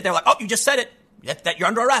repeat it, they're like, oh, you just said it, that you're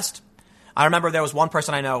under arrest. I remember there was one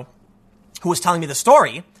person I know who was telling me the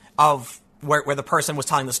story of where the person was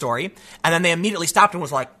telling the story. And then they immediately stopped and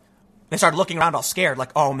was like, they started looking around all scared,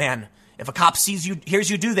 like, oh man, if a cop hears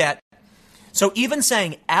you do that. So even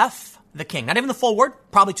saying F the king, not even the full word,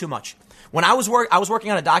 probably too much. When I was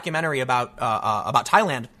working on a documentary about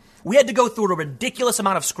Thailand, we had to go through a ridiculous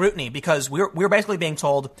amount of scrutiny because we were basically being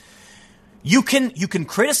told, You can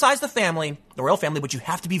criticize the royal family, but you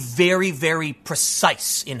have to be very, very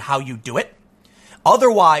precise in how you do it.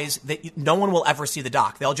 Otherwise, no one will ever see the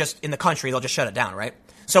doc. They'll just shut it down, right?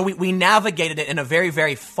 So we navigated it in a very,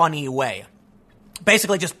 very funny way.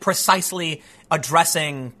 Basically just precisely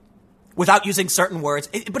addressing without using certain words.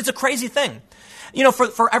 But it's a crazy thing.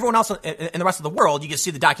 For everyone else in the rest of the world, you can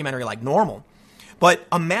see the documentary like normal. But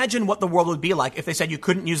imagine what the world would be like if they said you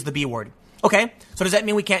couldn't use the B word. Okay, so does that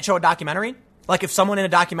mean we can't show a documentary? Like if someone in a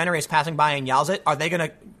documentary is passing by and yells it, are they going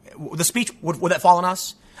to, the speech, would that fall on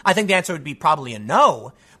us? I think the answer would be probably a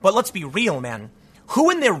no. But let's be real, man. Who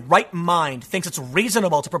in their right mind thinks it's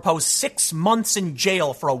reasonable to propose 6 months in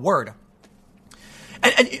jail for a word?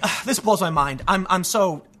 And this blows my mind.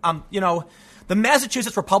 The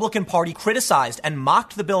Massachusetts Republican Party criticized and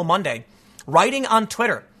mocked the bill Monday, writing on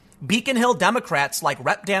Twitter, Beacon Hill Democrats like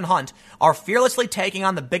Rep. Dan Hunt are fearlessly taking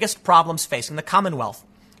on the biggest problems facing the Commonwealth.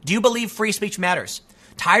 Do you believe free speech matters?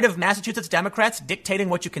 Tired of Massachusetts Democrats dictating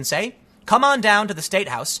what you can say? Come on down to the State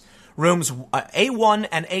House, rooms A1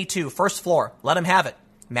 and A2, first floor. Let them have it.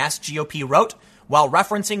 Mass GOP wrote while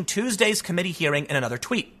referencing Tuesday's committee hearing in another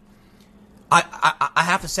tweet. I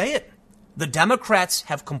have to say it. The Democrats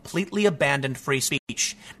have completely abandoned free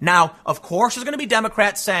speech. Now, of course, there's going to be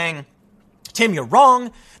Democrats saying, Tim, you're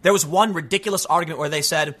wrong. There was one ridiculous argument where they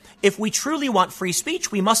said, if we truly want free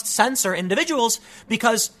speech, we must censor individuals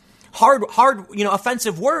because hard,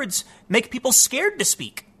 offensive words make people scared to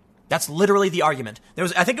speak. That's literally the argument.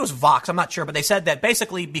 I think it was Vox, I'm not sure, but they said that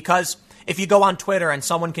basically because if you go on Twitter and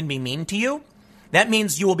someone can be mean to you, that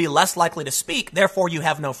means you will be less likely to speak, therefore you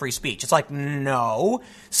have no free speech. It's like, no,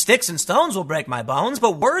 sticks and stones will break my bones,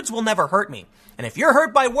 but words will never hurt me. And if you're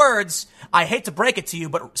hurt by words, I hate to break it to you,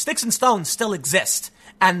 but sticks and stones still exist.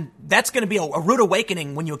 And that's going to be a rude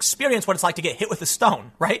awakening when you experience what it's like to get hit with a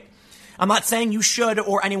stone, right? I'm not saying you should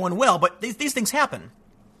or anyone will, but these things happen.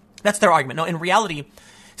 That's their argument. No, in reality,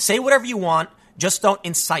 say whatever you want, just don't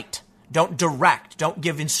incite, don't direct, don't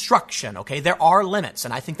give instruction, okay? There are limits,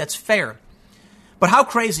 and I think that's fair. But how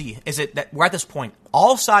crazy is it that we're at this point?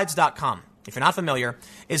 Allsides.com, if you're not familiar,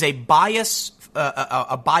 is a bias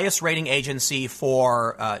rating agency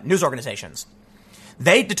for news organizations.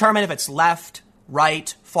 They determine if it's left,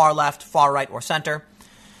 right, far right, or center.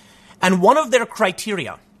 And one of their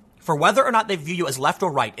criteria for whether or not they view you as left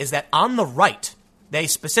or right is that on the right, they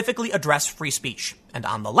specifically address free speech. And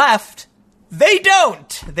on the left, they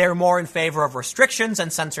don't. They're more in favor of restrictions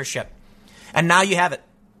and censorship. And now you have it.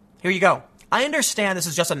 Here you go. I understand this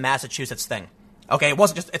is just a Massachusetts thing. Okay,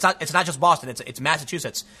 it's not just Boston, it's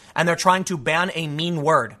Massachusetts. And they're trying to ban a mean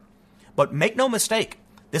word. But make no mistake,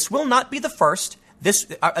 this will not be the first. This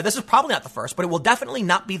is probably not the first, but it will definitely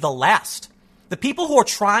not be the last. The people who are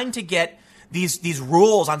trying to get these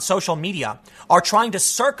rules on social media are trying to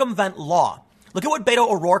circumvent law. Look at what Beto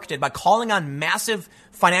O'Rourke did by calling on massive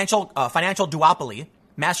financial duopoly,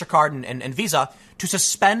 MasterCard and Visa, to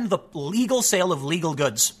suspend the legal sale of legal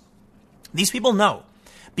goods. These people know,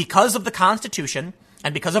 because of the Constitution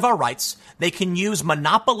and because of our rights, they can use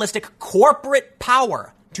monopolistic corporate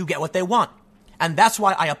power to get what they want. And that's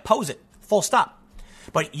why I oppose it. Full stop.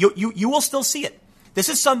 But you will still see it. This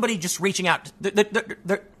is somebody just reaching out.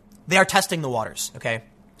 They are testing the waters, okay?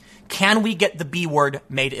 Can we get the B word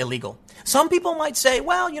made illegal? Some people might say,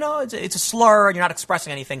 well, it's a slur and you're not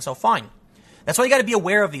expressing anything, so fine. That's why you got to be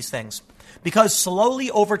aware of these things. Because slowly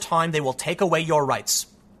over time, they will take away your rights.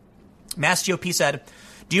 Mass GOP said,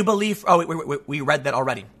 do you believe... Oh, we read that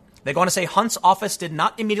already. They're going to say Hunt's office did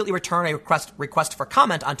not immediately return a request for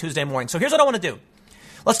comment on Tuesday morning. So here's what I want to do.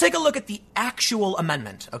 Let's take a look at the actual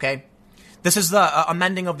amendment, okay? This is the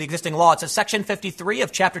amending of the existing law. It says Section 53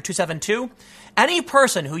 of Chapter 272. Any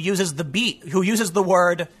person who uses the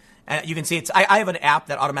word... you can see I have an app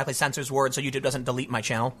that automatically censors words so YouTube doesn't delete my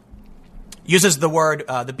channel. Uses the word,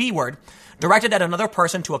 the B word, directed at another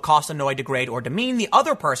person to accost, annoy, degrade, or demean the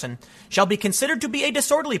other person shall be considered to be a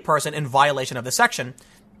disorderly person in violation of the section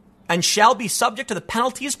and shall be subject to the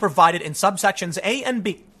penalties provided in subsections A and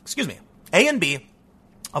B.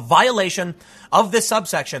 A violation of this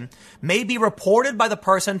subsection may be reported by the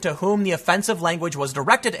person to whom the offensive language was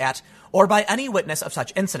directed at or by any witness of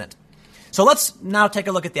such incident. So let's now take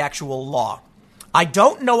a look at the actual law. I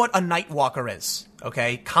don't know what a night walker is,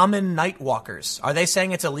 okay? Common night walkers. Are they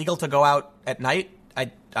saying it's illegal to go out at night?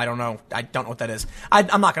 I don't know. I don't know what that is.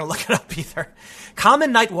 I'm not going to look it up either.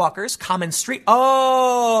 Common night walkers, common street...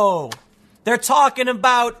 Oh! They're talking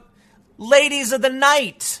about ladies of the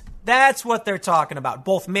night. That's what they're talking about.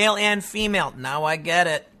 Both male and female. Now I get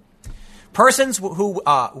it. Persons who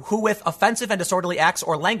with offensive and disorderly acts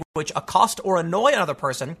or language accost or annoy another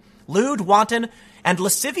person, lewd, wanton, and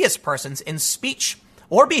lascivious persons in speech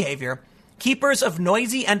or behavior, keepers of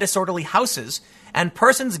noisy and disorderly houses, and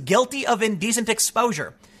persons guilty of indecent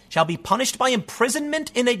exposure shall be punished by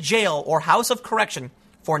imprisonment in a jail or house of correction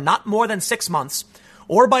for not more than 6 months,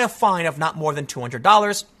 or by a fine of not more than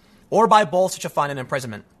 $200, or by both such a fine and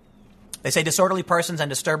imprisonment. They say disorderly persons and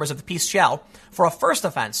disturbers of the peace shall, for a first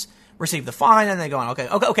offense, receive the fine, and they go on.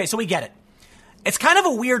 Okay, so we get it. It's kind of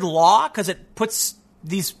a weird law because it puts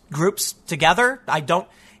these groups together.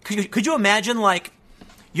 Could you imagine, like,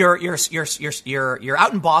 you're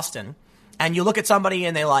out in Boston and you look at somebody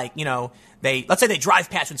and they, like, you know, let's say they drive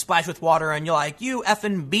past and splash with water and you're like, you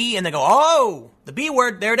effing B, and they go, oh, the B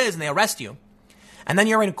word, there it is, and they arrest you. And then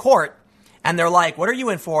you're in court and they're like, what are you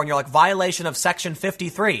in for? And you're like, violation of section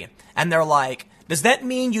 53. And they're like, does that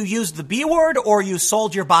mean you used the B word or you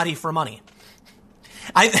sold your body for money?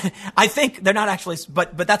 I think they're not actually,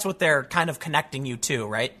 but that's what they're kind of connecting you to,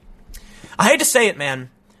 right? I hate to say it, man,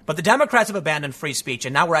 but the Democrats have abandoned free speech,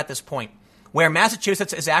 and now we're at this point where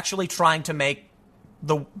Massachusetts is actually trying to make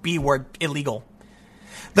the B word illegal.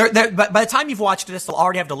 But by the time you've watched this, they'll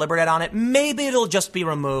already have deliberated on it. Maybe it'll just be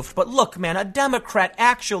removed. But look, man, a Democrat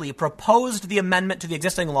actually proposed the amendment to the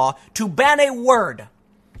existing law to ban a word.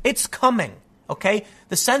 It's coming, okay?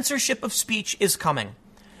 The censorship of speech is coming.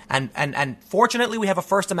 And fortunately, we have a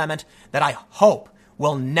First Amendment that I hope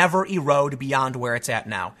will never erode beyond where it's at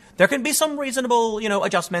now. There can be some reasonable,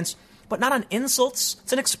 adjustments, but not on insults.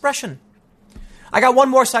 It's an expression. I got one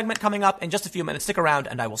more segment coming up in just a few minutes. Stick around,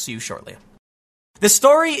 and I will see you shortly. This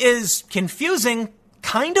story is confusing,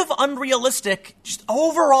 kind of unrealistic, just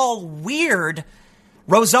overall weird.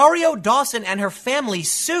 Rosario Dawson and her family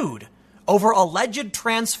sued over alleged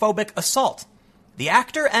transphobic assault. The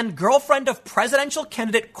actor and girlfriend of presidential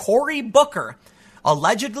candidate Cory Booker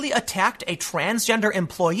allegedly attacked a transgender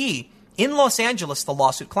employee in Los Angeles, the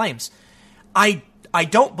lawsuit claims. I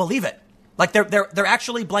don't believe it. Like, they're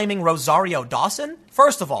actually blaming Rosario Dawson?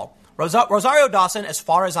 First of all, Rosario Dawson, as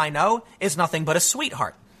far as I know, is nothing but a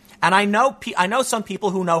sweetheart. And I know some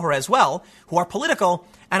people who know her as well, who are political,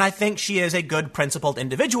 and I think she is a good, principled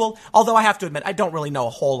individual, although I have to admit, I don't really know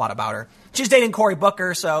a whole lot about her. She's dating Cory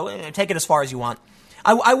Booker, so take it as far as you want.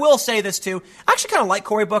 I will say this, too. I actually kind of like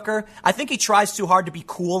Cory Booker. I think he tries too hard to be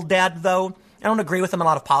cool dad, though. I don't agree with him on a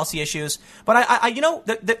lot of policy issues. But I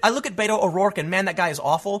look at Beto O'Rourke, and man, that guy is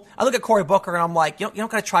awful. I look at Cory Booker, and I'm like, you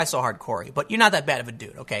don't got to try so hard, Cory. But you're not that bad of a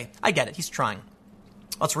dude, okay? I get it. He's trying.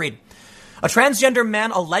 Let's read. A transgender man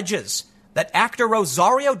alleges that actor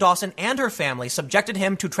Rosario Dawson and her family subjected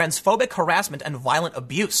him to transphobic harassment and violent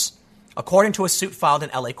abuse, according to a suit filed in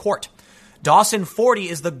LA court. Dawson, 40,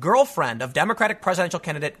 is the girlfriend of Democratic presidential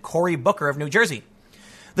candidate Cory Booker of New Jersey.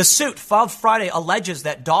 The suit, filed Friday, alleges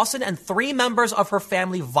that Dawson and 3 members of her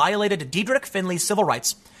family violated Diedrich Finley's civil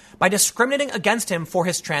rights by discriminating against him for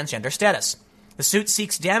his transgender status. The suit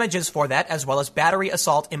seeks damages for that, as well as battery,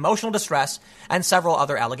 assault, emotional distress, and several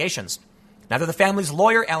other allegations. Neither the family's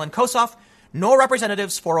lawyer, Alan Kosoff, nor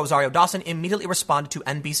representatives for Rosario Dawson immediately responded to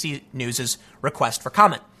NBC News' request for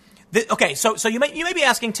comment. Okay, so you may be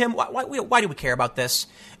asking, Tim, why do we care about this?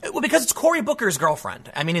 Well, because it's Cory Booker's girlfriend.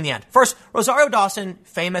 I mean, in the end. First, Rosario Dawson,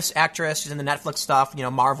 famous actress, she's in the Netflix stuff,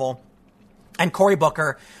 Marvel, and Cory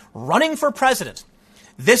Booker running for president.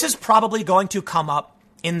 This is probably going to come up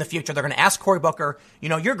in the future. They're going to ask Cory Booker,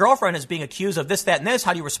 your girlfriend is being accused of this, that, and this.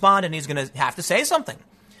 How do you respond? And he's going to have to say something.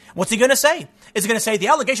 What's he going to say? Is he going to say the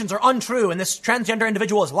allegations are untrue and this transgender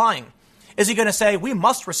individual is lying? Is he going to say we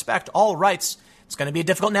must respect all rights? It's going to be a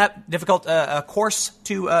difficult course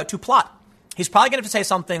to plot. He's probably going to have to say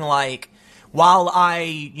something like, while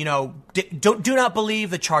I, do not believe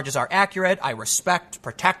the charges are accurate, I respect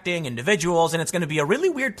protecting individuals, and it's going to be a really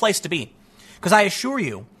weird place to be. Because I assure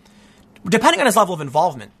you, depending on his level of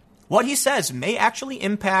involvement, what he says may actually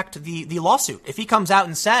impact the lawsuit. If he comes out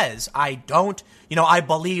and says, I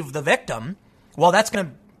believe the victim, well, that's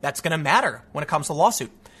going to matter when it comes to the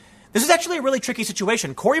lawsuit. This is actually a really tricky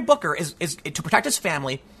situation. Cory Booker is to protect his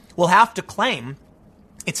family, will have to claim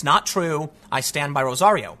it's not true. I stand by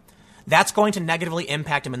Rosario. That's going to negatively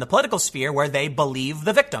impact him in the political sphere where they believe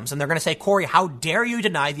the victims. And they're going to say, Cory, how dare you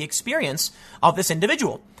deny the experience of this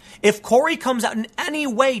individual? If Cory comes out in any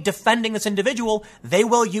way defending this individual, they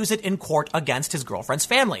will use it in court against his girlfriend's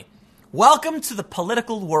family. Welcome to the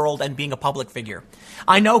political world and being a public figure.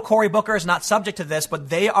 I know Cory Booker is not subject to this, but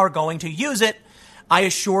they are going to use it. I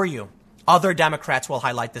assure you, other Democrats will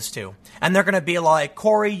highlight this too. And they're going to be like,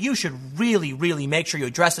 Cory, you should really, really make sure you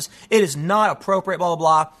address this. It is not appropriate, blah,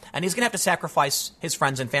 blah, blah. And he's going to have to sacrifice his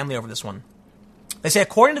friends and family over this one. They say,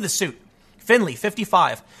 according to the suit, Finley,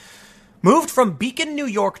 55, moved from Beacon, New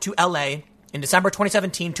York to L.A. in December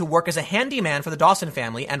 2017 to work as a handyman for the Dawson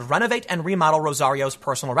family and renovate and remodel Rosario's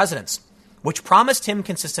personal residence, which promised him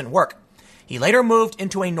consistent work. He later moved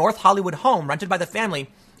into a North Hollywood home rented by the family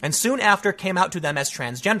and soon after came out to them as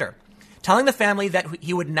transgender, telling the family that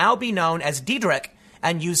he would now be known as Diedrich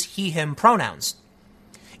and use he/him pronouns.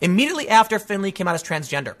 Immediately after Finley came out as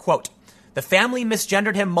transgender, quote, the family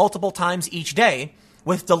misgendered him multiple times each day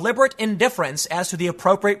with deliberate indifference as to the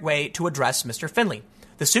appropriate way to address Mr. Finley.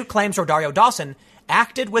 The suit claims Rosario Dawson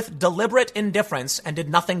acted with deliberate indifference and did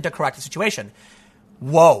nothing to correct the situation.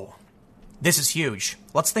 Whoa. This is huge.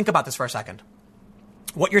 Let's think about this for a second.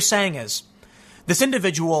 What you're saying is this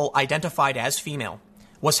individual identified as female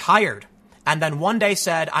was hired and then one day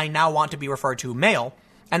said, I now want to be referred to male.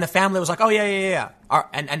 And the family was like, oh, yeah.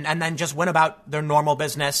 And then just went about their normal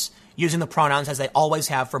business using the pronouns as they always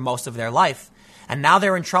have for most of their life. And now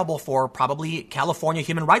they're in trouble for probably California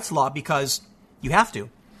human rights law because you have to.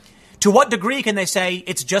 To what degree can they say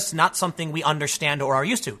it's just not something we understand or are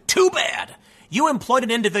used to? Too bad. You employed an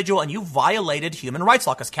individual and you violated human rights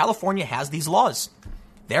law because California has these laws.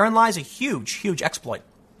 Therein lies a huge, huge exploit.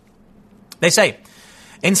 They say,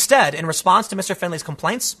 instead, in response to Mr. Finley's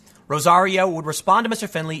complaints, Rosario would respond to Mr.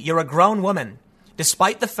 Finley, you're a grown woman,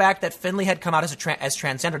 despite the fact that Finley had come out as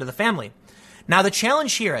transgender to the family. Now, the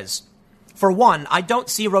challenge here is, for one, I don't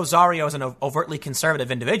see Rosario as an overtly conservative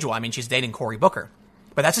individual. I mean, she's dating Cory Booker.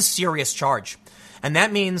 But that's a serious charge. And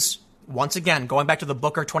that means, once again, going back to the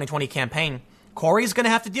Booker 2020 campaign, Cory's going to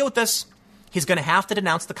have to deal with this. He's going to have to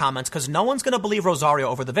denounce the comments because no one's going to believe Rosario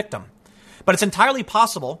over the victim. But it's entirely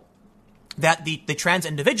possible that the trans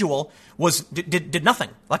individual did nothing.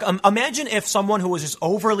 Like, imagine if someone who was just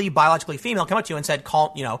overly biologically female came up to you and said,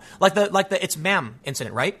 like the it's ma'am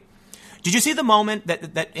incident, right? Did you see the moment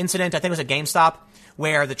that incident? I think it was at GameStop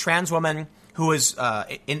where the trans woman who was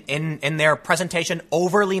in their presentation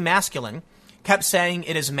overly masculine kept saying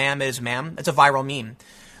it is ma'am, it is ma'am. It's a viral meme.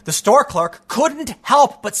 The store clerk couldn't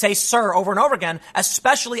help but say sir over and over again,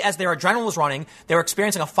 especially as their adrenaline was running. They were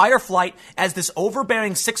experiencing a fight or flight as this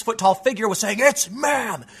overbearing 6-foot-tall figure was saying, it's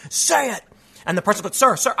ma'am, say it. And the person goes,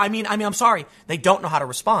 sir, I mean, I'm sorry. They don't know how to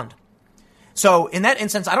respond. So in that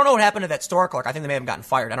instance, I don't know what happened to that store clerk. I think they may have gotten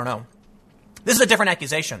fired. I don't know. This is a different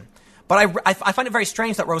accusation. But I find it very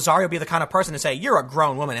strange that Rosario be the kind of person to say, you're a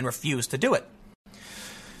grown woman and refuse to do it.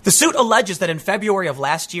 The suit alleges that in February of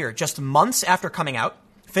last year, just months after coming out,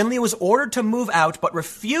 Finley was ordered to move out but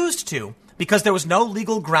refused to because there was no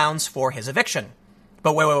legal grounds for his eviction.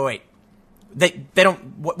 But wait. They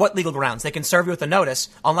don't, what legal grounds? They can serve you with a notice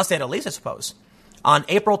unless they had a lease, I suppose. On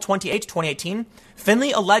April 28, 2018,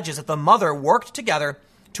 Finley alleges that the mother worked together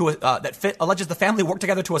alleges the family worked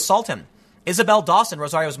together to assault him. Isabel Dawson,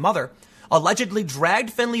 Rosario's mother, allegedly dragged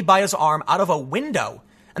Finley by his arm out of a window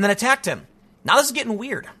and then attacked him. Now this is getting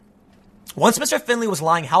weird. Once Mr. Finley was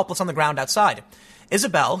lying helpless on the ground outside,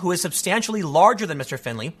 Isabel, who is substantially larger than Mr.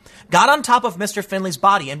 Finley, got on top of Mr. Finley's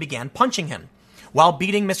body and began punching him. While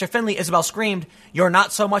beating Mr. Finley, Isabel screamed, "You're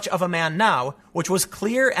not so much of a man now," which was a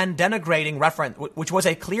clear and denigrating reference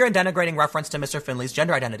to Mr. Finley's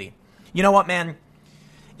gender identity. You know what, man?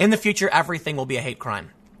 In the future, everything will be a hate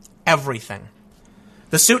crime. Everything.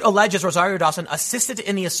 The suit alleges Rosario Dawson assisted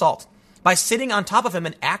in the assault by sitting on top of him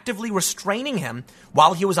and actively restraining him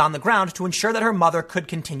while he was on the ground to ensure that her mother could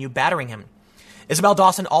continue battering him. Isabel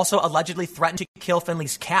Dawson also allegedly threatened to kill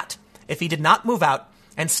Finley's cat if he did not move out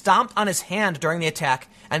and stomped on his hand during the attack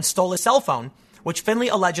and stole his cell phone, which Finley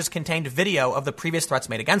alleges contained video of the previous threats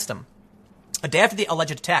made against him. A day after the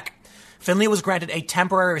alleged attack, Finley was granted a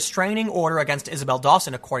temporary restraining order against Isabel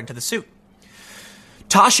Dawson, according to the suit.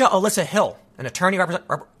 Tasha Alyssa Hill, an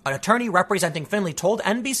attorney representing Finley, told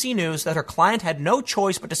NBC News that her client had no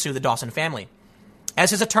choice but to sue the Dawson family. As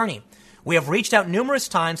his attorney, "We have reached out numerous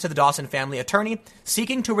times to the Dawson family attorney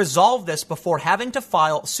seeking to resolve this before having to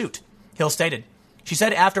file suit," Hill stated. She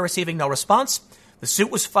said after receiving no response, the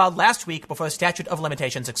suit was filed last week before the statute of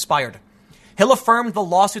limitations expired. Hill affirmed the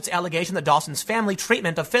lawsuit's allegation that Dawson's family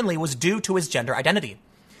treatment of Finley was due to his gender identity.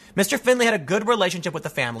 Mr. Finley had a good relationship with the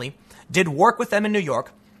family, did work with them in New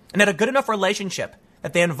York, and had a good enough relationship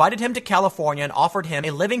that they invited him to California and offered him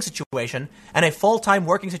a living situation and a full-time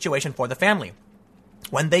working situation for the family.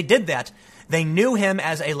 When they did that, they knew him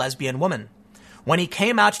as a lesbian woman. When he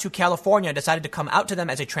came out to California and decided to come out to them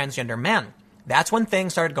as a transgender man, that's when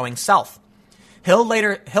things started going south.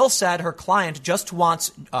 Hill said her client just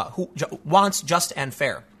wants just and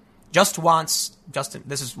fair.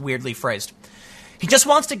 This is weirdly phrased. He just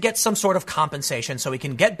wants to get some sort of compensation so he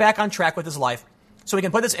can get back on track with his life, so he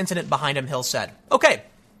can put this incident behind him, Hill said. Okay,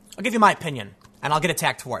 I'll give you my opinion, and I'll get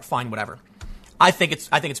attacked for it. Fine, whatever. I think it's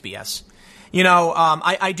BS.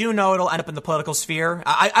 I do know it'll end up in the political sphere.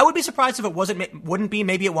 I would be surprised if it wouldn't be.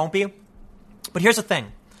 Maybe it won't be. But here's the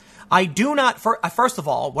thing. I do not, first of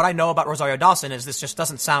all, what I know about Rosario Dawson is this just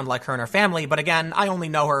doesn't sound like her and her family. But again, I only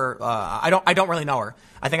know her. I don't really know her.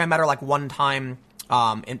 I think I met her like one time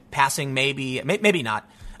in passing, maybe not.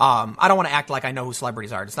 I don't want to act like I know who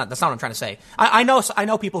celebrities are. That's not what I'm trying to say. I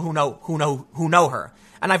know people who know her,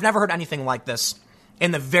 and I've never heard anything like this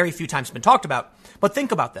in the very few times it's been talked about. But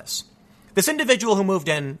think about this. This individual who moved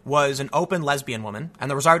in was an open lesbian woman, and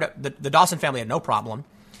the Dawson family had no problem.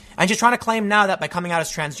 And she's trying to claim now that by coming out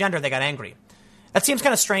as transgender, they got angry. That seems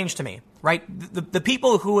kind of strange to me, right? The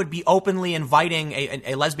people who would be openly inviting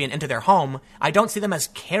a lesbian into their home, I don't see them as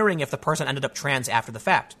caring if the person ended up trans after the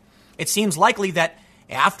fact. It seems likely that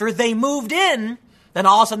after they moved in, then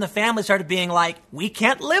all of a sudden the family started being like, we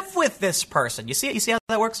can't live with this person. You see how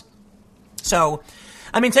that works? So,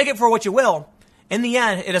 take it for what you will. In the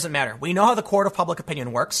end, it doesn't matter. We know how the court of public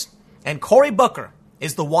opinion works. And Cory Booker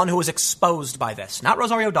is the one who was exposed by this, not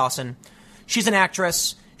Rosario Dawson. She's an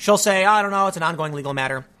actress. She'll say, I don't know, it's an ongoing legal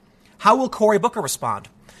matter. How will Cory Booker respond?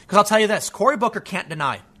 Because I'll tell you this, Cory Booker can't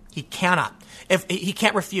deny. He cannot. If he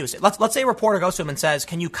can't refuse. Let's say a reporter goes to him and says,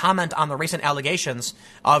 can you comment on the recent allegations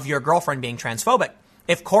of your girlfriend being transphobic?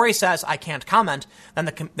 If Cory says, I can't comment, then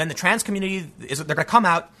the trans community, they're going to come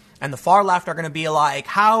out, and the far left are going to be like,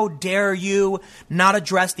 how dare you not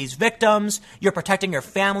address these victims? You're protecting your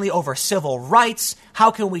family over civil rights.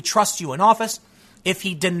 How can we trust you in office? If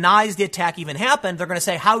he denies the attack even happened, they're going to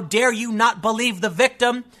say, how dare you not believe the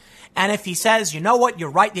victim? And if he says, you know what,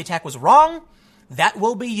 you're right, the attack was wrong, that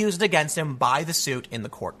will be used against him by the suit in the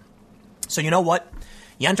court. So you know what?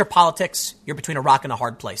 You enter politics, you're between a rock and a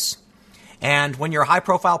hard place. And when you're a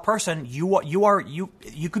high-profile person, you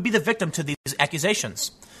could be the victim to these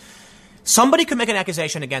accusations. Somebody could make an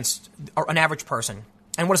accusation against an average person,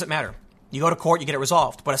 and what does it matter? You go to court, you get it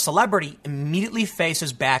resolved. But a celebrity immediately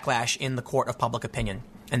faces backlash in the court of public opinion.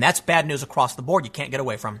 And that's bad news across the board you can't get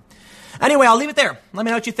away from. Anyway, I'll leave it there. Let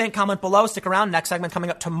me know what you think. Comment below. Stick around. Next segment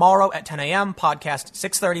coming up tomorrow at 10 a.m. Podcast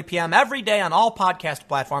 6:30 p.m. every day on all podcast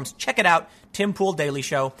platforms. Check it out. Tim Pool Daily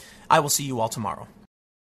Show. I will see you all tomorrow.